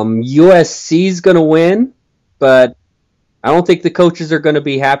USC's going to win, but I don't think the coaches are going to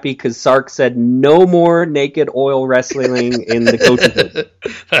be happy because Sark said no more naked oil wrestling in the coaches' room.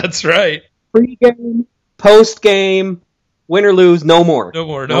 That's right. Pre-game, post-game, win or lose, no more. No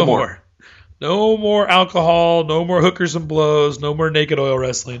more. No more alcohol, no more hookers and blows, no more naked oil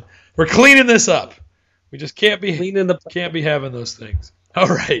wrestling. We're cleaning this up. We just can't be having those things. All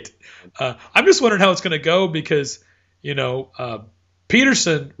right. I'm just wondering how it's going to go because,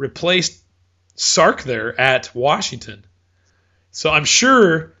 Peterson replaced Sark there at Washington. So I'm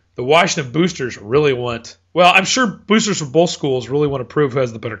sure the Washington boosters really I'm sure boosters from both schools really want to prove who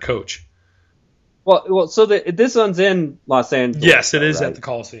has the better coach. Well, so this one's in Los Angeles. Yes, it is right? At the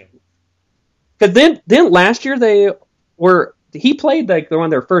Coliseum. Because then last year he played like one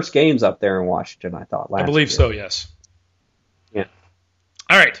of their first games up there in Washington, I thought. I believe so, yes. Yeah.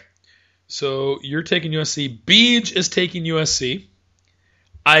 All right. So you're taking USC. Beej is taking USC.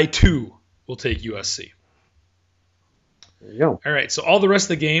 I, too, will take USC. There you go. All right. So all the rest of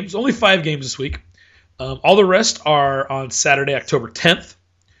the games, only 5 games this week. All the rest are on Saturday, October 10th.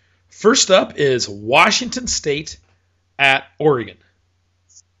 First up is Washington State at Oregon.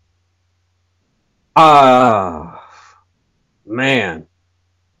 Man.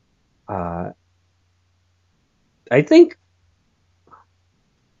 I think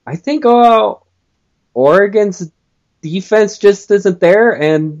Oregon's defense just isn't there,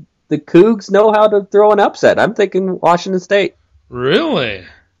 and the Cougs know how to throw an upset. I'm thinking Washington State. Really?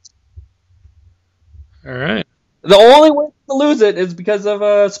 All right. The only way to lose it is because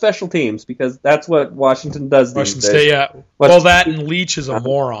of special teams, because that's what Washington does these days. Washington State, yeah. Well, that and Leach is a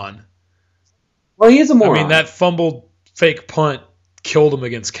moron. Well, he is a moron. I mean, that fumbled fake punt killed him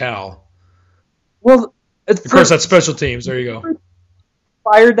against Cal. Well, of course, that's special teams. There you go.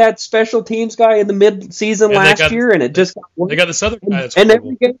 Fired that special teams guy in the mid-season last year, and it just got worse. They got this other guy that's and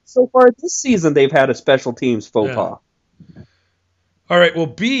every game so far this season, they've had a special teams faux pas. All right, well,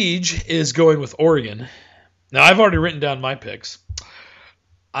 Beej is going with Oregon. Now, I've already written down my picks.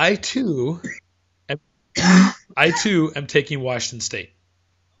 I, too, am taking Washington State.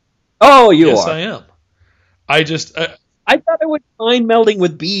 Oh, you are? Yes, I am. I thought I would mind melding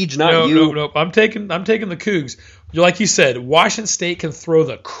with Beej, not you. No. I'm taking the Cougs. Like you said, Washington State can throw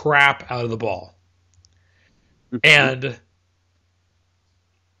the crap out of the ball. And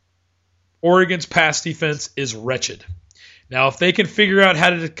Oregon's pass defense is wretched. Now, if they can figure out how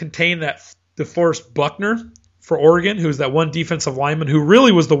to contain that DeForest Buckner for Oregon, who's that one defensive lineman who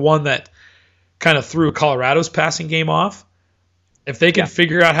really was the one that kind of threw Colorado's passing game off, if they can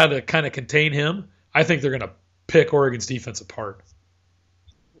figure out how to kind of contain him, I think they're going to pick Oregon's defense apart.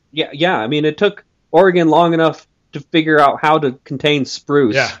 Yeah. I mean, it took Oregon long enough to figure out how to contain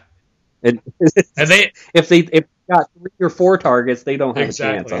Spruce. Yeah. And if they got 3 or 4 targets, they don't have a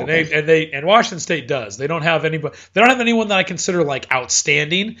chance. And Washington State does. They don't have anybody. They don't have anyone that I consider like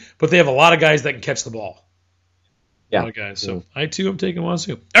outstanding, but they have a lot of guys that can catch the ball. A lot of guys. So I, too, am taking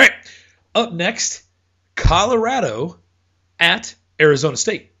Wazoo. All right. Up next, Colorado at Arizona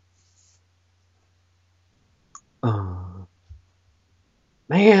State. Man,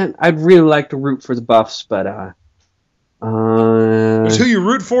 I'd really like to root for the Buffs, but It's who you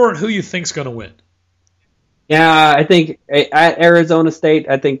root for and who you think's going to win. Yeah, I think at Arizona State,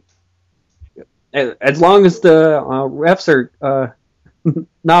 I think as long as the refs are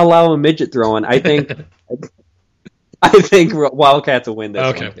not allowing midget throwing, I think Wildcats will win this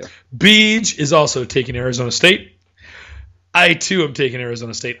one. Okay. Beej is also taking Arizona State. I, too, am taking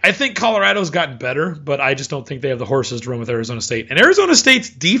Arizona State. I think Colorado's gotten better, but I just don't think they have the horses to run with Arizona State. And Arizona State's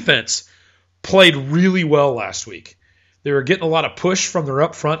defense played really well last week. They were getting a lot of push from their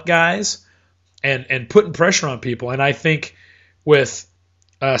up front guys and putting pressure on people. And I think with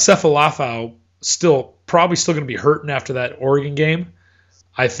Cephalafau probably still going to be hurting after that Oregon game,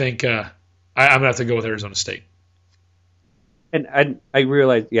 I think I'm going to have to go with Arizona State. And I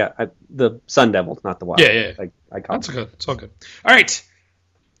realize, the Sun Devils, not the Wild. Yeah. That's good. It's all good. All right.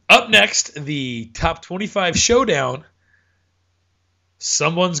 Up next, the top 25 showdown.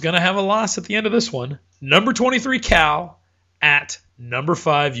 Someone's going to have a loss at the end of this one. Number 23 Cal at number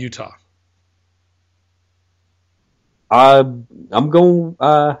 5 Utah. I'm going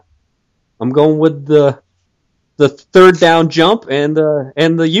with the third down jump and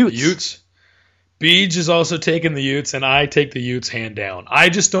the Utes. Utes. Beej is also taking the Utes, and I take the Utes hand down. I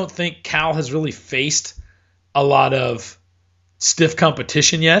just don't think Cal has really faced a lot of stiff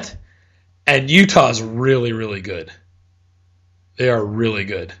competition yet, and Utah's really, really good. They are really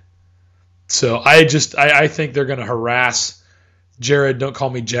good. So I think they're going to harass Jared, don't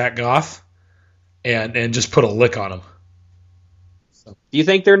call me Jack Goff, and just put a lick on him. Do you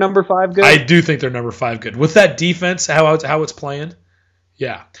think they're number 5 good? I do think they're number 5 good. With that defense, how it's playing,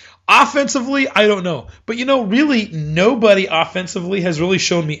 yeah. Offensively, I don't know. But, really nobody offensively has really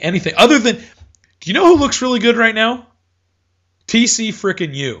shown me anything other than, do you know who looks really good right now? TC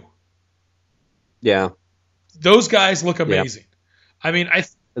frickin' U. Yeah. Those guys look amazing. Yeah. I mean, I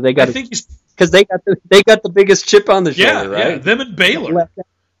think because they got the biggest chip on the shoulder, right? Yeah, them and Baylor.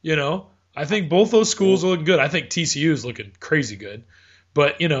 I think both those schools are looking good. I think TCU is looking crazy good.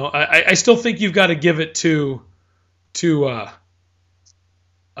 But, I still think you've got to give it to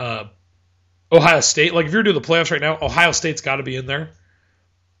Ohio State. Like, if you're doing the playoffs right now, Ohio State's got to be in there.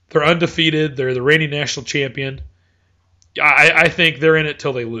 They're undefeated. They're the reigning national champion. I think they're in it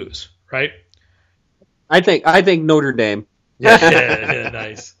till they lose, right? I think Notre Dame. Yeah,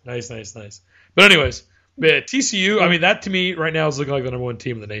 nice. But anyways, TCU, I mean, that to me right now is looking like the number 1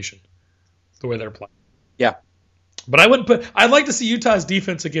 team in the nation, the way they're playing. Yeah. But I'd like to see Utah's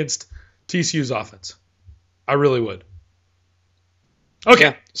defense against TCU's offense. I really would.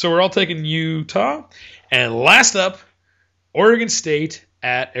 Okay, So we're all taking Utah. And last up, Oregon State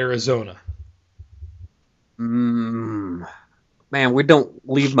at Arizona. Man, we don't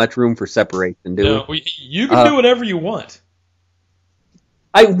leave much room for separation, do we? You can do whatever you want.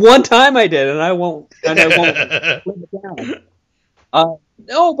 One time I did, and I won't live it down. No,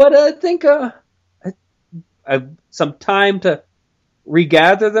 but I think some time to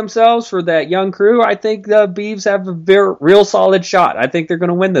regather themselves for that young crew. I think the Beavs have a real solid shot. I think they're going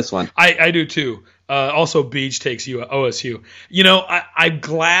to win this one. I do too. Also, Beach takes OSU. I'm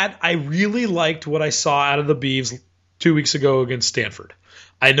glad. I really liked what I saw out of the Beavs 2 weeks ago against Stanford.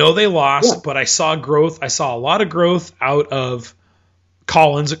 I know they lost, but I saw growth. I saw a lot of growth out of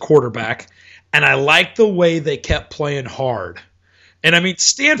Collins at quarterback, and I liked the way they kept playing hard. And I mean,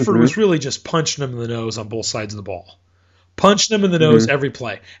 Stanford was really just punching them in the nose on both sides of the ball. Punching them in the nose every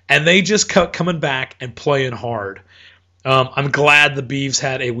play. And they just kept coming back and playing hard. I'm glad the Beavs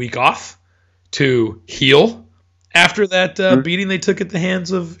had a week off to heal after that beating they took at the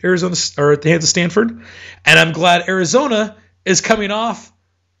hands of Arizona or at the hands of Stanford. And I'm glad Arizona is coming off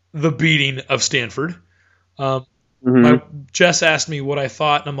the beating of Stanford. Jess asked me what I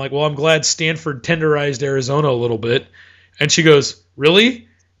thought, and I'm like, well, I'm glad Stanford tenderized Arizona a little bit. And she goes, really?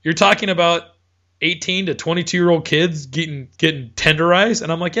 You're talking about 18 to 22-year-old kids getting tenderized?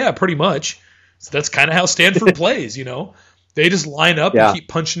 And I'm like, yeah, pretty much. So that's kind of how Stanford plays, They just line up and keep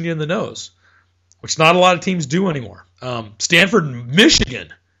punching you in the nose, which not a lot of teams do anymore. Stanford and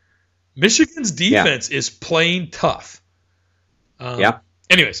Michigan. Michigan's defense is playing tough.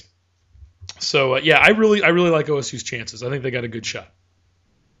 Anyways, so, I really like OSU's chances. I think they got a good shot.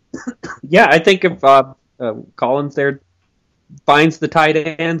 Yeah, I think if Collins there finds the tight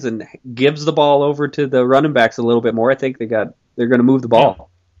ends and gives the ball over to the running backs a little bit more, I think they're going to move the ball.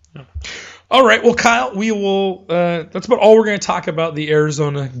 Yeah. All right, well, Kyle, we will. That's about all we're going to talk about the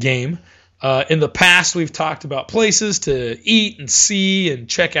Arizona game. In the past, we've talked about places to eat and see and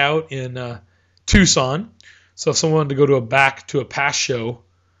check out in Tucson. So if someone wanted to go to a past show,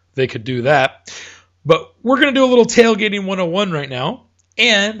 they could do that. But we're going to do a little tailgating 101 right now,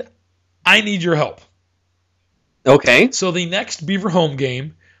 and I need your help. Okay. So the next Beaver home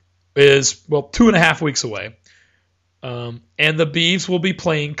game is, 2.5 weeks away. And the Beavs will be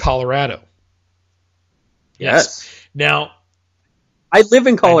playing Colorado. Yes. Now, I live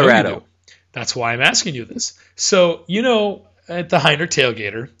in I know you Colorado. do. That's why I'm asking you this. So, at the Heiner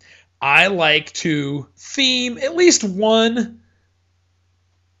Tailgater, I like to theme at least one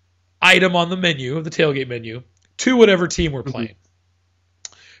item on the menu, of the tailgate menu, to whatever team we're playing.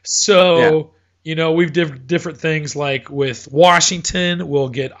 So, we've different things, like with Washington, we'll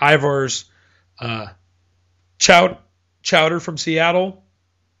get Ivar's chowder from Seattle.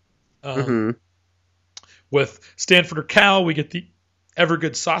 With Stanford or Cal, we get the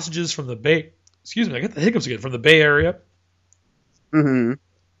Evergood sausages from the Bay. Excuse me, I got the hiccups again, from the Bay Area. Mm-hmm.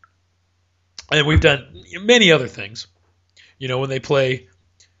 And we've done many other things. When they play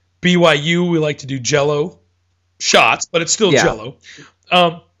BYU, we like to do Jell-O shots, but it's still Jell-O.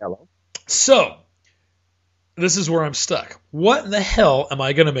 Hello. So, this is where I'm stuck. What in the hell am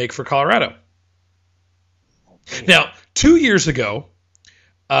I going to make for Colorado? Now, 2 years ago,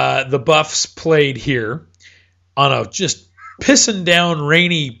 the Buffs played here on a just pissing down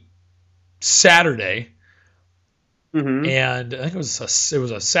rainy Saturday. Mm-hmm. And I think it was a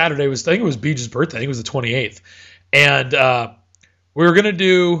Saturday. I think it was Beach's birthday. I think it was the 28th. And we were going to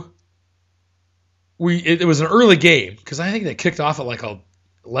do – it was an early game because I think they kicked off at like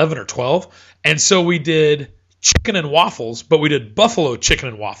 11 or 12. And so we did chicken and waffles, but we did buffalo chicken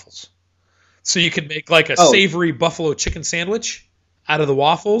and waffles. So you could make like a savory buffalo chicken sandwich out of the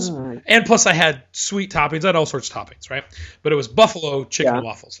waffles. Mm. And plus I had sweet toppings. I had all sorts of toppings, right? But it was buffalo chicken and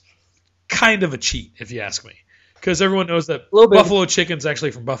waffles. Kind of a cheat, if you ask me. Because everyone knows that buffalo chicken's actually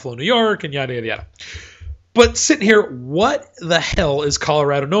from Buffalo, New York, and yada, yada, yada. But sitting here, what the hell is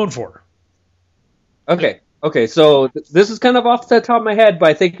Colorado known for? Okay, so this is kind of off the top of my head, but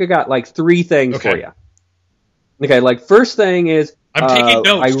I think I got like 3 things for you. Okay, like first thing is... I'm taking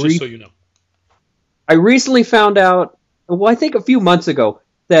notes, just so you know. I recently found out, I think a few months ago,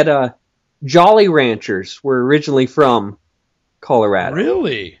 that Jolly Ranchers were originally from Colorado.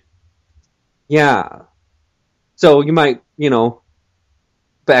 Really? Yeah. So you might,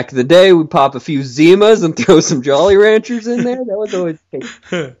 back in the day, we'd pop a few Zimas and throw some Jolly Ranchers in there. That was always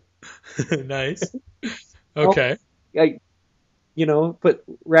nice. Okay.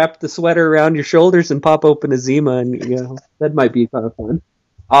 Wrap the sweater around your shoulders and pop open a Zima, and that might be kind of fun.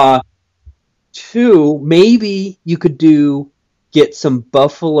 2, maybe you could get some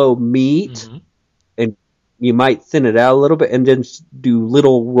buffalo meat, and you might thin it out a little bit, and then do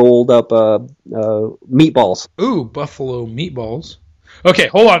little rolled up meatballs. Ooh, buffalo meatballs. Okay,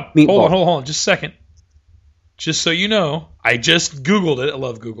 hold on, just a second. Just so you know, I just Googled it. I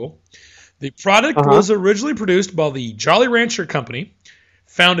love Google. The product was originally produced by the Jolly Rancher Company,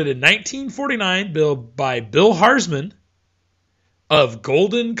 founded in 1949 by Bill Harsman of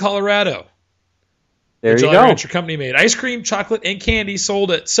Golden, Colorado. There the you Jolly go. Rancher Company made ice cream, chocolate, and candy sold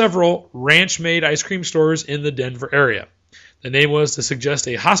at several ranch-made ice cream stores in the Denver area. The name was to suggest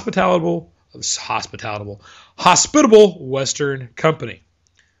a hospitable Western company.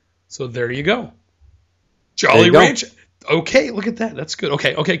 So there you go. Jolly Rancher. Okay, look at that. That's good.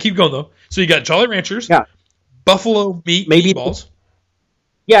 Okay, keep going, though. So you got Jolly Ranchers, buffalo meat meatballs.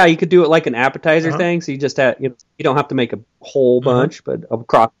 Yeah, you could do it like an appetizer thing, so you just have, you don't have to make a whole bunch, but a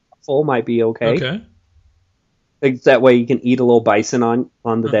crock full might be okay. Okay. That way you can eat a little bison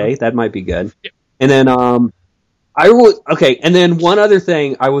on the day. That might be good. Yep. And then and then one other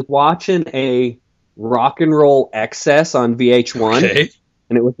thing, I was watching a Rock and Roll Excess on VH1,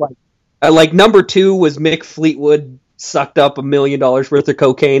 and it was like number 2 was Mick Fleetwood sucked up $1 million worth of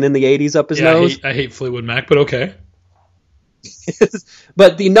cocaine in the 80s up his nose. I hate Fleetwood Mac, but okay.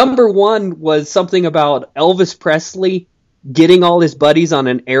 But the number 1 was something about Elvis Presley getting all his buddies on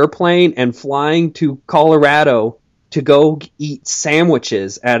an airplane and flying to Colorado to go eat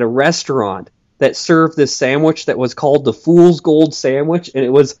sandwiches at a restaurant that served this sandwich that was called the Fool's Gold Sandwich, and it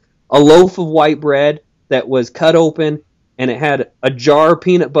was a loaf of white bread that was cut open, and it had a jar of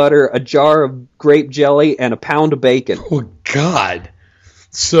peanut butter, a jar of grape jelly, and a pound of bacon. Oh, God.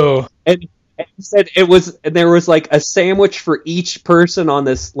 So... And he said there was like a sandwich for each person on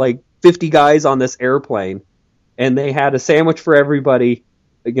this, like 50 guys on this airplane. And they had a sandwich for everybody,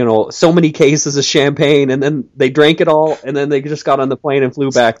 so many cases of champagne, and then they drank it all, and then they just got on the plane and flew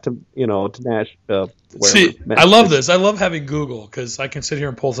back to Nashville. See, I love this. I love having Google because I can sit here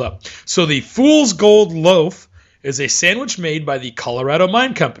and pull this up. So the Fool's Gold Loaf is a sandwich made by the Colorado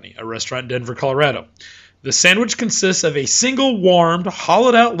Mine Company, a restaurant in Denver, Colorado. The sandwich consists of a single warmed,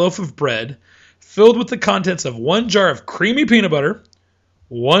 hollowed-out loaf of bread filled with the contents of 1 jar of creamy peanut butter,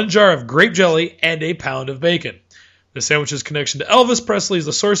 1 jar of grape jelly, and a pound of bacon. The sandwich's connection to Elvis Presley is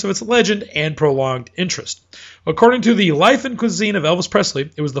the source of its legend and prolonged interest. According to the Life and Cuisine of Elvis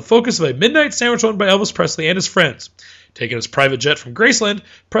Presley, it was the focus of a midnight sandwich owned by Elvis Presley and his friends. Taking his private jet from Graceland,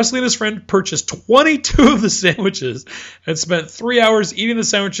 Presley and his friend purchased 22 of the sandwiches and spent 3 hours eating the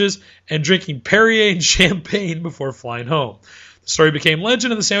sandwiches and drinking Perrier and champagne before flying home. The story became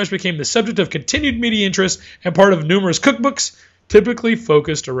legend, and the sandwich became the subject of continued media interest and part of numerous cookbooks, typically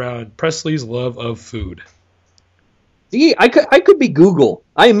focused around Presley's love of food. See, I could be Google.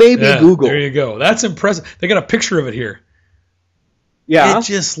 I may be Google. There you go. That's impressive. They got a picture of it here. Yeah. It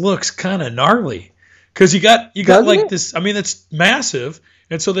just looks kind of gnarly. Because you got like this, I mean, it's massive.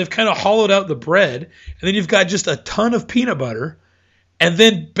 And so they've kind of hollowed out the bread. And then you've got just a ton of peanut butter. And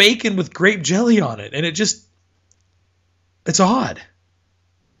then bacon with grape jelly on it. And it's odd.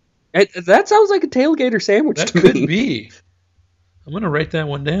 That sounds like a tailgater sandwich that to me. That could be. I'm going to write that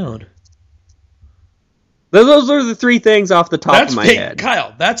one down. Those are the 3 things off the top of my head.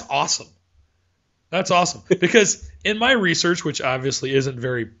 Kyle, that's awesome. That's awesome. Because in my research, which obviously isn't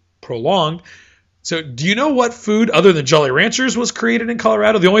very prolonged, so do you know what food other than Jolly Ranchers was created in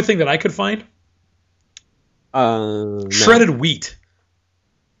Colorado? The only thing that I could find? Shredded wheat.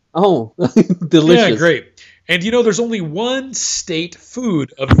 Oh, delicious. Yeah, great. And there's only one state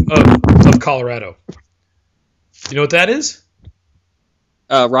food of Colorado. You know what that is?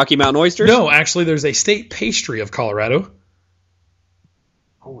 Rocky Mountain oysters? No, actually, there's a state pastry of Colorado.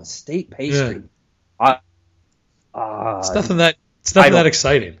 Oh, a state pastry. Yeah. It's nothing that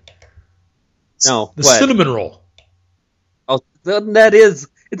exciting. No, the cinnamon roll. Oh, that is.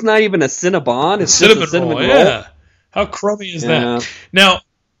 It's not even a Cinnabon. It's just a cinnamon roll. Yeah. How crummy is that? Now,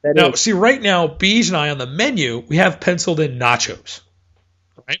 see, right now, Beej and I on the menu, we have penciled in nachos,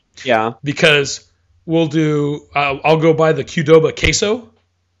 right? Yeah. Because we'll do. I'll go buy the Qdoba queso.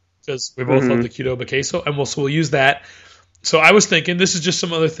 Because we both love the Qdoba queso, and we'll use that. So I was thinking, this is just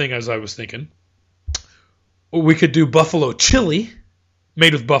some other thing as I was thinking. We could do buffalo chili,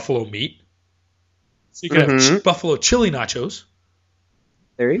 made with buffalo meat. So you can have buffalo chili nachos.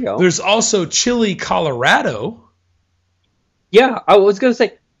 There you go. There's also chili Colorado. Yeah, I was going to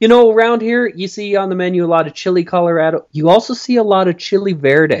say, around here, you see on the menu a lot of chili Colorado. You also see a lot of chili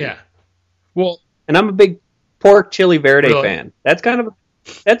verde. Yeah. Well, and I'm a big pork chili verde fan.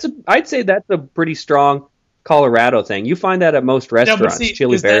 I'd say that's a pretty strong Colorado thing. You find that at most restaurants,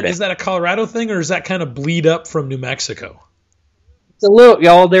 chili verde. Is that a Colorado thing, or does that kind of bleed up from New Mexico? It's a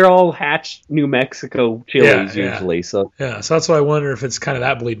little, they're all hatched New Mexico chilies usually. So that's why I wonder if it's kind of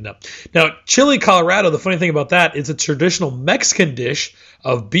that bleeding up. Now, chili Colorado, the funny thing about that is it's a traditional Mexican dish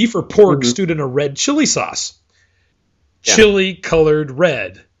of beef or pork stewed in a red chili sauce. Yeah. Chili colored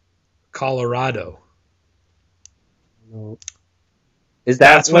red, Colorado.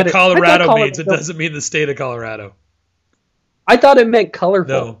 That's what Colorado means. It doesn't mean the state of Colorado. I thought it meant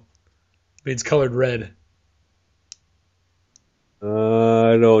colorful. No, it means colored red.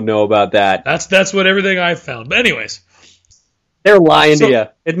 I don't know about that. That's what everything I've found. But anyways, they're lying to you.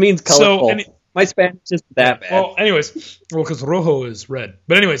 It means colorful. My Spanish isn't that bad. Well, anyways, because rojo is red.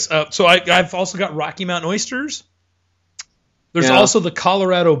 But anyways, so I've also got Rocky Mountain oysters. There's also the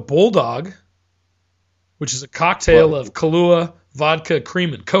Colorado Bulldog, which is a cocktail of Kahlua, vodka,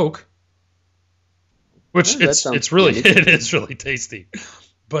 cream, and Coke. Which it is really tasty.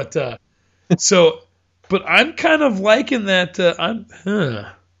 But but I'm kind of liking that.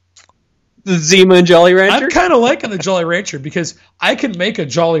 The Zima and Jolly Rancher? I'm kind of liking the Jolly Rancher because I can make a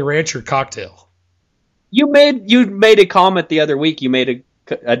Jolly Rancher cocktail. You made a comment the other week. You made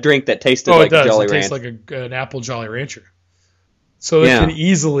a drink that tasted like a Jolly Rancher. It tastes like an apple Jolly Rancher. So it can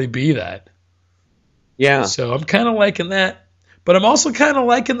easily be that. Yeah. So I'm kind of liking that. But I'm also kind of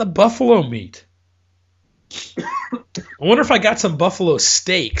liking the buffalo meat. I wonder if I got some buffalo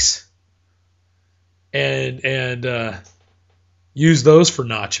steaks and use those for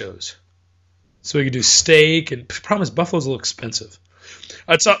nachos. So we could do steak, and the problem is buffalo's a little expensive.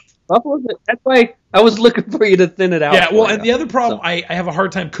 Buffalo. That's why I was looking for you to thin it out. Yeah, well, and the other problem, I have a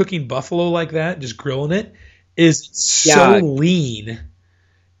hard time cooking buffalo like that, just grilling it, is it's so lean.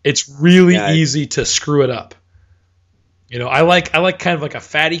 It's really easy to screw it up. I like kind of like a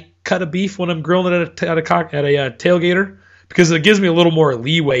fatty cut of beef when I'm grilling it at a tailgater, because it gives me a little more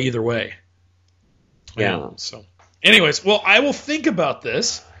leeway either way. Yeah. So, anyways, well, I will think about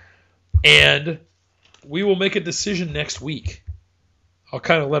this, and we will make a decision next week. I'll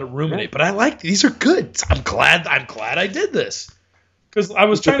kind of let it ruminate, but I like these are good. I'm glad I did this because I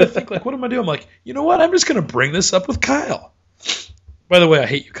was trying to think like, what am I doing? I'm like, you know what? I'm just going to bring this up with Kyle. By the way, I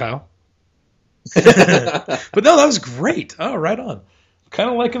hate you, Kyle. But no, that was great. Oh, right on. Kind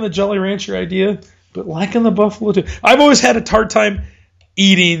of liking the Jolly Rancher idea, but liking the Buffalo too. I've always had a hard time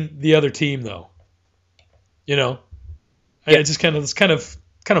eating the other team, though. You know, it's just it's kind of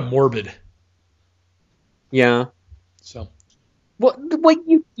morbid. Yeah. So. What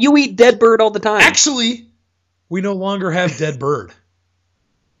you eat dead bird all the time? Actually, we no longer have dead bird.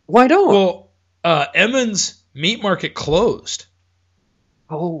 Why don't? Well, Emmons Meat Market closed.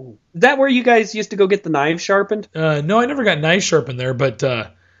 Oh, is that where you guys used to go get the knives sharpened? No, I never got knives sharpened there, but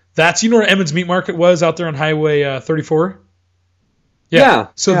that's, you know where Emmons Meat Market was out there on Highway 34? Yeah.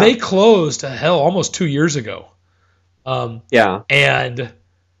 So they closed, almost 2 years ago. Yeah. And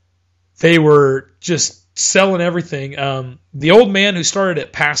they were just selling everything. The old man who started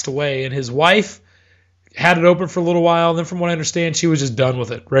it passed away, and his wife had it open for a little while. And then from what I understand, she was just done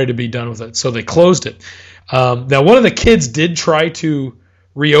with it, ready to be done with it. So they closed it. Now, one of the kids did try to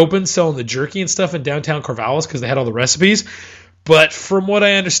reopen selling the jerky and stuff in downtown Corvallis because they had all the recipes. But from what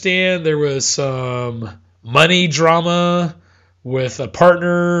I understand, there was some money drama with a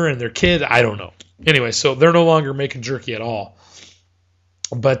partner and their kid. I don't know. Anyway, so they're no longer making jerky at all.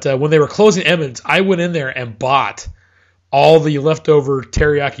 But when they were closing Emmons, I went in there and bought all the leftover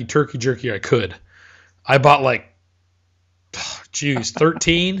teriyaki turkey jerky I could. I bought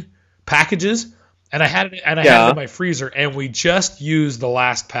 13 packages, and I had it in my freezer, and we just used the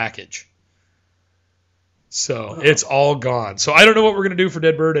last package. So it's all gone. So I don't know what we're going to do for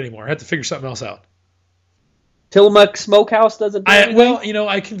Dead Bird anymore. I have to figure something else out. Tillamook Smokehouse doesn't do anything? Well,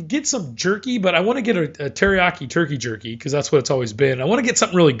 I can get some jerky, but I want to get a teriyaki turkey jerky because that's what it's always been. I want to get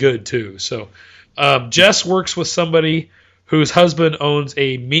something really good, too. So Jess works with somebody whose husband owns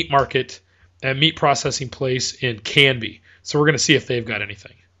a meat market and meat processing place in Canby. So we're going to see if they've got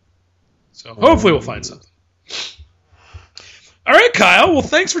anything. So hopefully we'll find something. All right, Kyle. Well,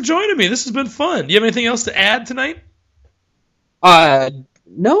 thanks for joining me. This has been fun. Do you have anything else to add tonight?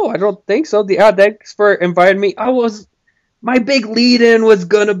 No, I don't think so. Thanks for inviting me. My big lead-in was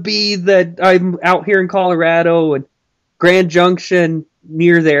gonna be that I'm out here in Colorado and Grand Junction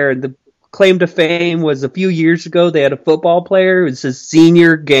near there. The claim to fame was a few years ago. They had a football player. It was his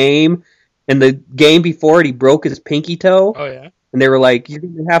senior game, and the game before it, he broke his pinky toe. Oh yeah. And they were like, "You're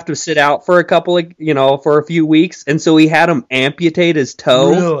gonna have to sit out for for a few weeks." And so he had him amputate his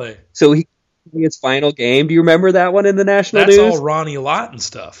toe. Really? So he. His final game. Do you remember that one in the national news? That's all Ronnie Lott and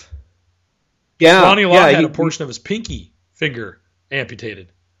stuff. Yeah, Ronnie Lott had a portion of his pinky finger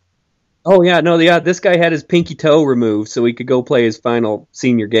amputated. Oh yeah, no, yeah. This guy had his pinky toe removed so he could go play his final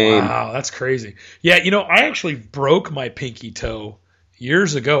senior game. Wow, that's crazy. Yeah, I actually broke my pinky toe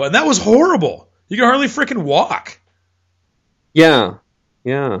years ago, and that was horrible. You could hardly freaking walk. Yeah.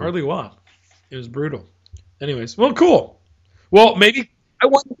 Hardly walk. It was brutal. Anyways, well, cool. Well, maybe. I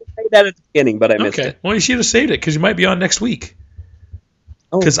wanted to say that at the beginning, but I missed it. Well, you should have saved it because you might be on next week.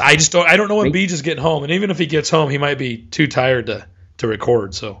 Because I don't know when Beach is getting home, and even if he gets home, he might be too tired to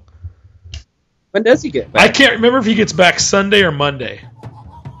record. So when does he get back? I can't remember if he gets back Sunday or Monday.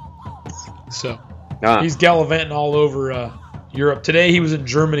 So he's gallivanting all over Europe. Today he was in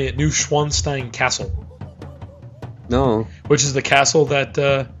Germany at Neuschwanstein Castle. No, which is the castle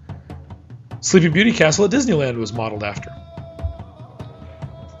that Sleeping Beauty Castle at Disneyland was modeled after.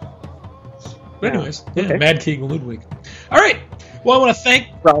 But anyways, okay. Mad King Ludwig. All right. Well, I want to thank...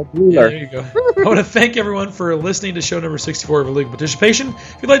 there you go. I want to thank everyone for listening to show number 64 of Illegal Participation.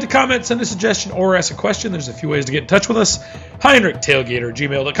 If you'd like to comment, send a suggestion, or ask a question, there's a few ways to get in touch with us.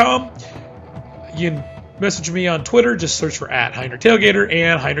 HeinrichTailgater@gmail.com. You can message me on Twitter. Just search for @HeinrichTailgater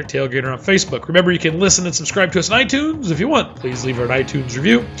and Heinrich Tailgater on Facebook. Remember, you can listen and subscribe to us on iTunes if you want. Please leave an iTunes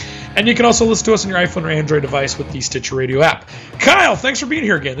review. And you can also listen to us on your iPhone or Android device with the Stitcher Radio app. Kyle, thanks for being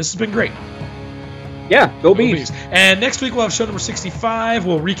here again. This has been great. Yeah, go Bees. And next week we'll have show number 65.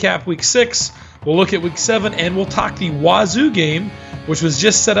 We'll recap week 6. We'll look at week 7, and we'll talk the Wazoo game, which was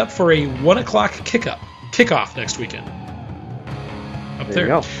just set up for a 1 o'clock kickoff next weekend. Up there. You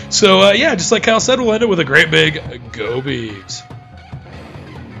go. So, just like Kyle said, we'll end it with a great big Go Bees.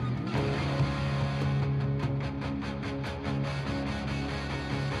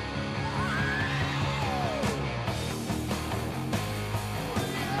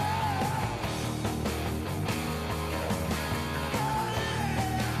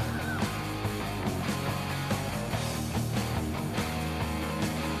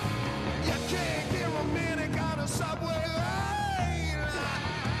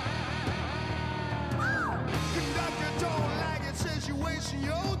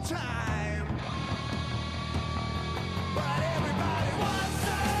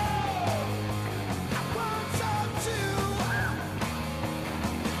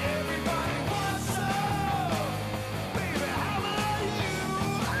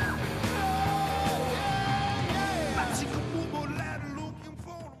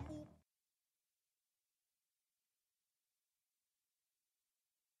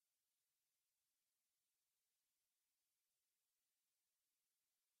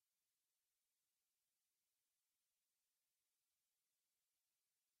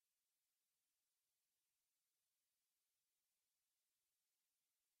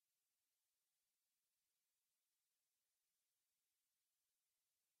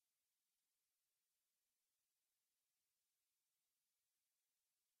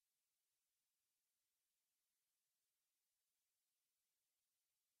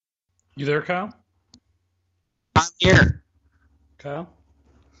 You there, Kyle? I'm here. Kyle?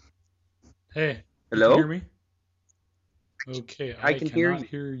 Hey. Hello? You can hear me? Okay, I can hear cannot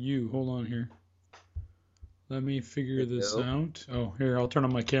hear you. Hold on here. Let me figure this Hello? out. Oh, here, I'll turn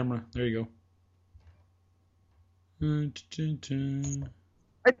on my camera. There you go.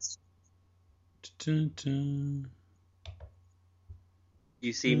 What?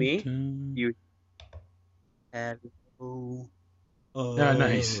 You see me? You. Hello. Yeah,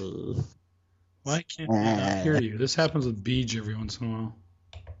 nice. Why can't I not hear you? This happens with Beej every once in a while.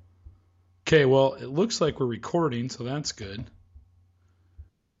 Okay, well, it looks like we're recording, so that's good.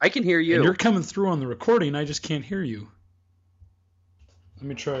 I can hear you. And you're coming through on the recording, I just can't hear you. Let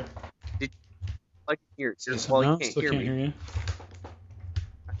me try. I can hear. Yes, Well, no, you can't still hear can't me. hear you.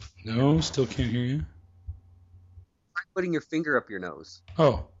 No, still can't hear you. Try putting your finger up your nose.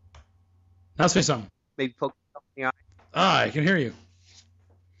 Oh. Now say something. Maybe poke yourself in the eye. I can hear you.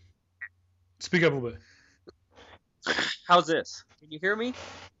 Speak up a little bit. How's this? Can you hear me?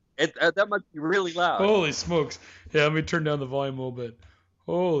 That must be really loud. Holy smokes. Yeah, let me turn down the volume a little bit.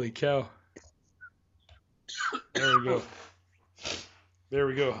 Holy cow. There we go. There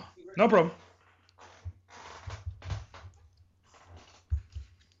we go. No problem.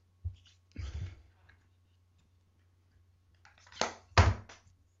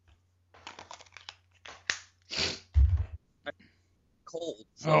 Cold.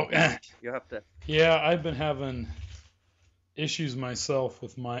 So Oh, you have to. yeah, I've been having issues myself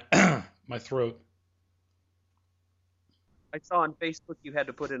with my my throat. I saw on Facebook you had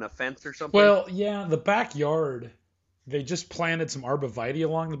to put in a fence or something. Well, yeah, the backyard, they just planted some arborvitae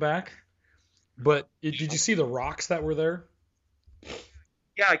along the back. But did you see the rocks that were there?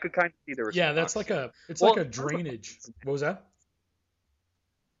 yeah, I could kind of see there was. Yeah, that's rocks. like a drainage. What was that?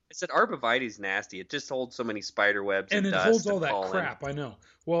 I said arborvitae's nasty. It just holds so many spider webs And it dust holds all and that pollen. crap, I know.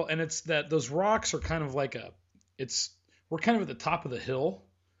 Well, and it's that those rocks are kind of like we're kind of at the top of the hill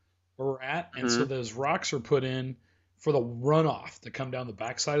where we're at, and so those rocks are put in for the runoff that come down the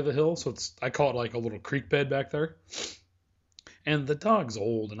backside of the hill. So I call it like a little creek bed back there. And the dog's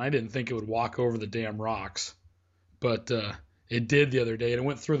old, and I didn't think it would walk over the damn rocks, but it did the other day, and it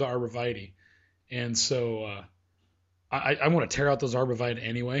went through the arborvitae. And so I want to tear out those arborvitae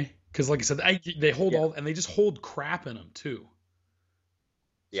anyway, because like I said, they hold all, and they just hold crap in them too.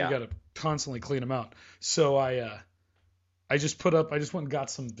 So you got to constantly clean them out. So I just went and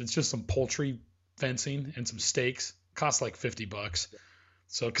got it's just some poultry fencing and some stakes. Costs like $50.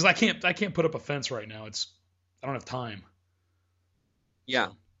 So because I can't put up a fence right now. I don't have time. Yeah.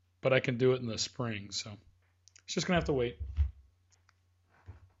 But I can do it in the spring. So it's just gonna have to wait.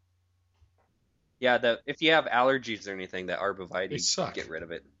 Yeah, if you have allergies or anything, that arborvitae, They suck. get rid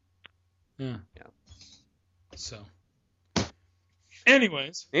of it. Yeah. Yeah. So.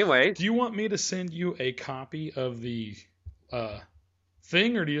 Anyways, Anyway, do you want me to send you a copy of the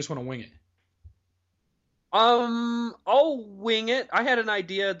thing, or do you just want to wing it? I'll wing it. I had an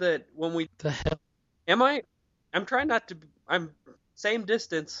idea that when we The hell? I'm trying not to. I'm same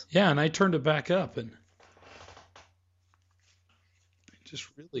distance. Yeah, and I turned it back up, and just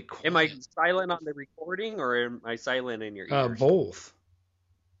really quiet. Am I silent on the recording, or am I silent in your ears? Both.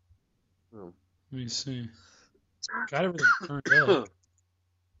 Oh. Let me see. Got everything turned up.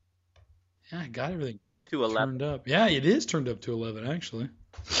 Yeah, I got everything To 11. turned up. Yeah, it is turned up to 11, actually.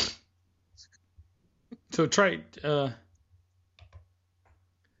 So try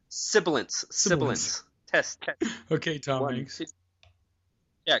Sibilance. Test. Okay, Tom 1, Hanks. 2.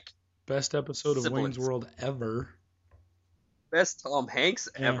 Check. Best episode of Sibilance. Wayne's World ever. Best Tom Hanks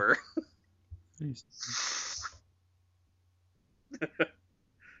Yeah. ever.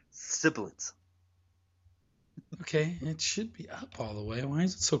 Sibilance. Okay, it should be up all the way. Why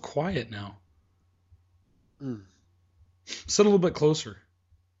is it so quiet now? Sit a little bit closer.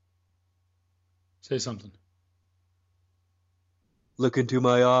 Say something. Look into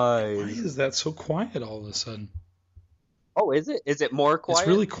my Why eyes. is that so quiet all of a sudden? Oh, is it? Is it more quiet? It's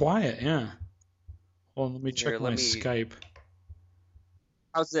really quiet, yeah. Hold on, let me check Here, my let me- Skype.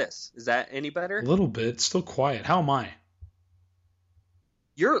 How's this? Is that any better? A little bit. It's still quiet. How am I?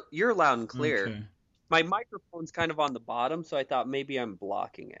 You're loud and clear. Okay. My microphone's kind of on the bottom, so I thought maybe I'm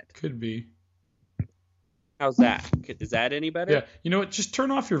blocking it. Could be. How's that? Is that any better? Yeah. You know what? Just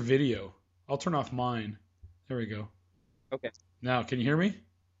turn off your video. I'll turn off mine. There we go. Okay. Now, can you hear me?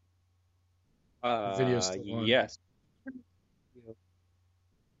 Video's still on. Yes.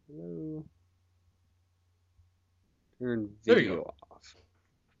 Hello. Turn There you video off.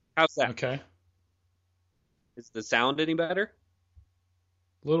 How's that? Okay. Is the sound any better?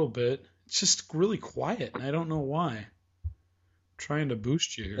 A little bit. It's just really quiet, and I don't know why. I'm trying to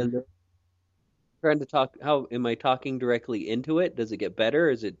boost you here. trying to talk. How am I talking directly into it? Does it get better? Or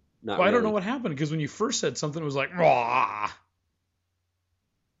is it not? Well, I don't really? know what happened because when you first said something, it was like, raw.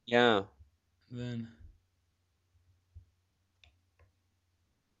 Yeah. Then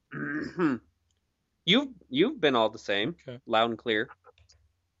You've been all the same. Okay. Loud and clear.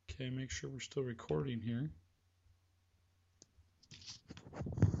 okay, make sure we're still recording here.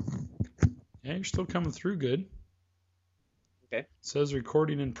 Yeah, you're still coming through good. Okay. It says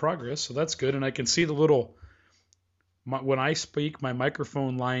recording in progress, so that's good. And I can see the little. When I speak, my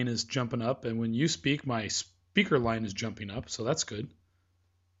microphone line is jumping up, and when you speak, my speaker line is jumping up. So that's good.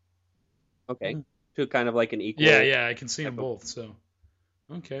 Okay. To kind of like an equal. Yeah, I can see them both. So,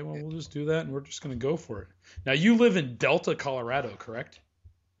 okay, well, we'll just do that, and we're just going to go for it. Now, you live in Delta, Colorado, correct?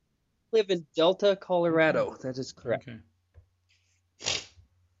 Live in Delta, Colorado. That is correct. Okay.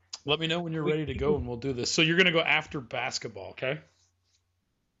 Let me know when you're ready to go, and we'll do this. So you're going to go after basketball, okay?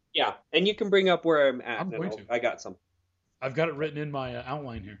 Yeah, and you can bring up where I'm at. I'm going to. I got some. I've got it written in my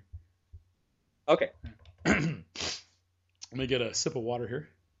outline here. Okay. Let me get a sip of water here.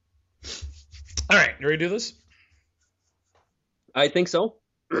 All right, you ready to do this? I think so.